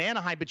and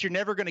Anaheim, but you're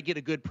never going to get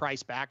a good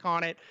price back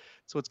on it.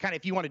 So it's kind of,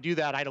 if you want to do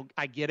that,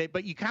 I get it,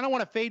 but you kind of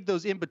want to fade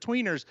those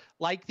in-betweeners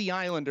like the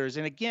Islanders.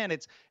 And again,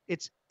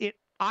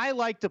 I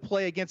like to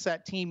play against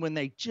that team when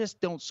they just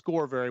don't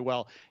score very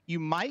well. You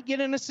might get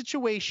in a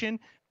situation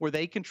where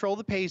they control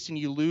the pace and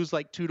you lose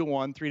like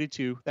 2-1,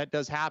 3-2. That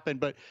does happen.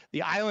 But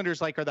the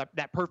Islanders are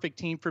that perfect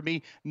team for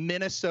me.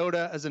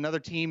 Minnesota is another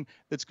team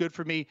that's good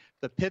for me.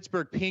 The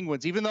Pittsburgh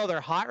Penguins, even though they're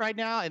hot right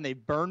now and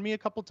they've burned me a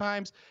couple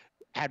times,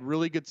 had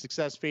really good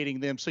success fading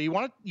them. So you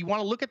want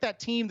to look at that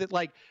team that,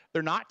 like,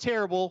 they're not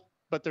terrible,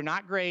 but they're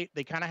not great.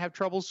 They kind of have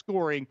trouble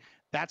scoring.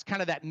 That's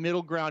kind of that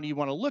middle ground you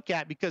want to look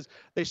at, because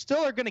they still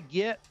are going to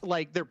get,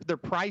 like, their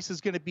price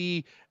is going to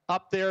be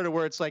up there to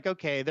where it's like,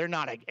 okay, they're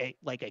not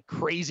a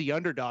crazy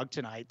underdog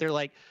tonight. They're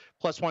like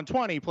plus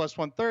 120, plus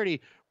 130.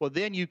 Well,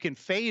 then you can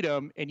fade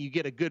them and you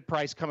get a good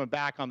price coming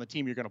back on the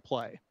team you're going to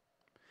play.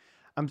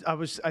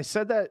 I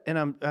said that,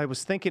 and I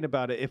was thinking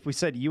about it. If we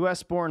said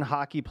U.S.-born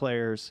hockey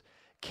players,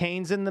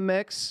 Kane's in the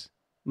mix,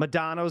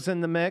 Modano's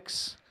in the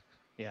mix.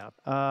 Yeah.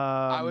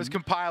 I was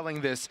compiling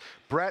this.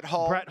 Brett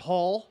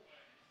Hull.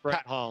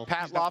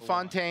 Pat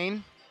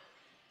LaFontaine.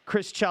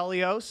 Chris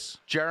Chelios.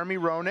 Jeremy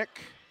Roenick.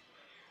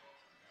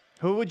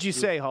 Who would you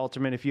say,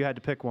 Halterman, if you had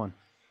to pick one?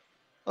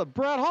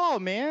 Brett Hull,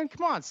 man.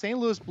 Come on, St.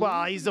 Louis Blues.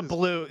 Well, he's a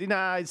Blue.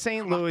 Nah,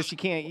 St. Louis, you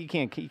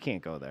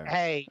can't go there.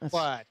 Hey,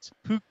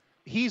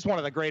 he's one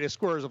of the greatest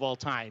scorers of all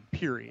time,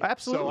 period.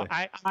 Absolutely.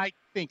 So I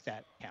think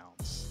that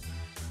counts.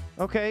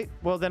 Okay,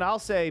 well, then I'll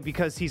say,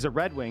 because he's a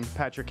Red Wing,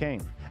 Patrick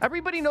Kane.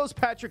 Everybody knows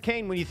Patrick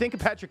Kane. When you think of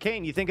Patrick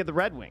Kane, you think of the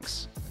Red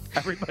Wings.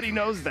 Everybody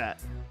knows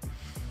that.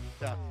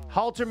 Yeah.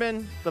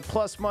 Halterman, the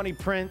plus money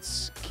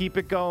prince. Keep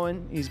it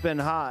going. He's been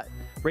hot.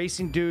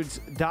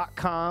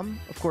 RacingDudes.com.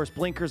 Of course,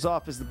 Blinkers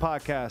Off is the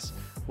podcast.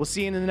 We'll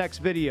see you in the next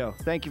video.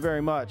 Thank you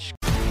very much.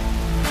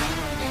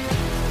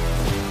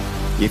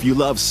 If you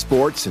love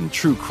sports and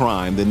true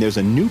crime, then there's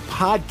a new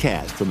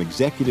podcast from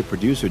executive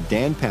producer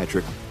Dan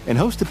Patrick and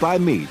hosted by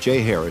me,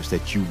 Jay Harris,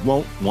 that you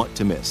won't want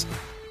to miss.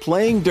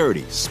 Playing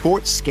Dirty: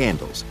 Sports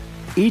Scandals.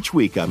 Each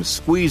week, I'm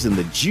squeezing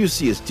the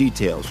juiciest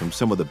details from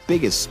some of the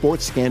biggest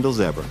sports scandals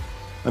ever.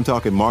 I'm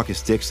talking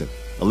Marcus Dixon,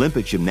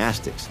 Olympic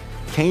gymnastics,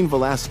 Cain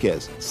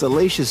Velasquez,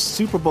 salacious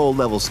Super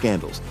Bowl-level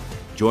scandals.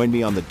 Join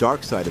me on the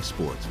dark side of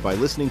sports by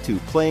listening to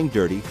Playing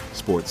Dirty: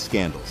 Sports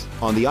Scandals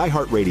on the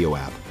iHeartRadio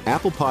app,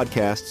 Apple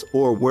Podcasts,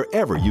 or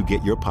wherever you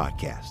get your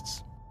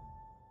podcasts.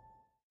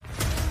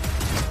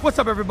 What's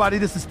up, everybody?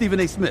 This is Stephen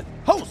A. Smith,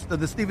 host host of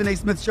the Stephen A.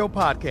 Smith Show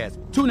podcast.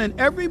 Tune in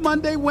every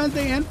Monday,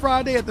 Wednesday, and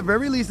Friday at the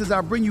very least as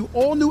I bring you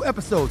all new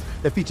episodes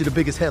that feature the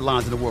biggest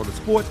headlines in the world of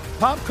sports,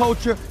 pop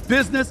culture,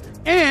 business,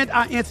 and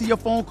I answer your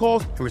phone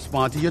calls and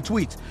respond to your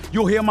tweets.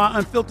 You'll hear my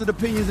unfiltered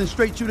opinions and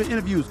straight-shooter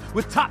interviews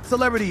with top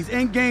celebrities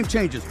and game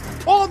changers.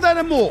 All of that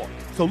and more.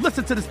 So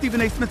listen to the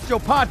Stephen A. Smith Show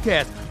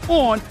podcast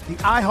on the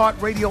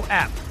iHeartRadio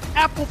app,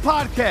 Apple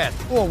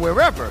Podcasts, or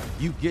wherever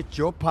you get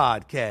your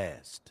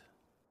podcast.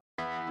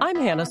 I'm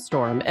Hannah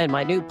Storm, and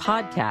my new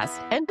podcast,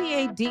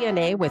 NBA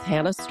DNA with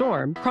Hannah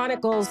Storm,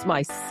 chronicles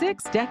my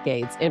 6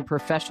 decades in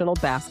professional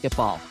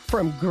basketball.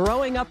 From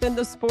growing up in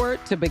the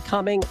sport to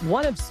becoming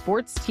one of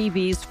sports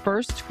TV's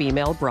first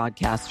female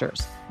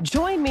broadcasters.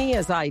 Join me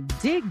as I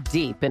dig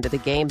deep into the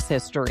game's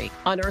history,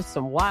 unearth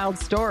some wild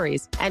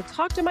stories, and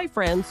talk to my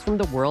friends from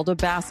the world of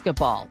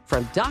basketball,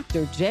 from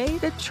Dr. J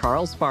to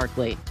Charles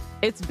Barkley.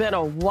 It's been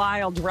a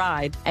wild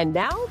ride, and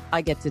now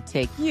I get to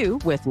take you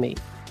with me.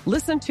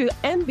 Listen to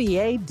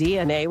NBA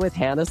DNA with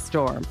Hannah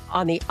Storm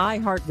on the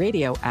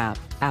iHeartRadio app,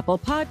 Apple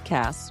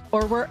Podcasts,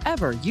 or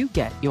wherever you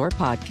get your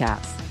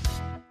podcasts.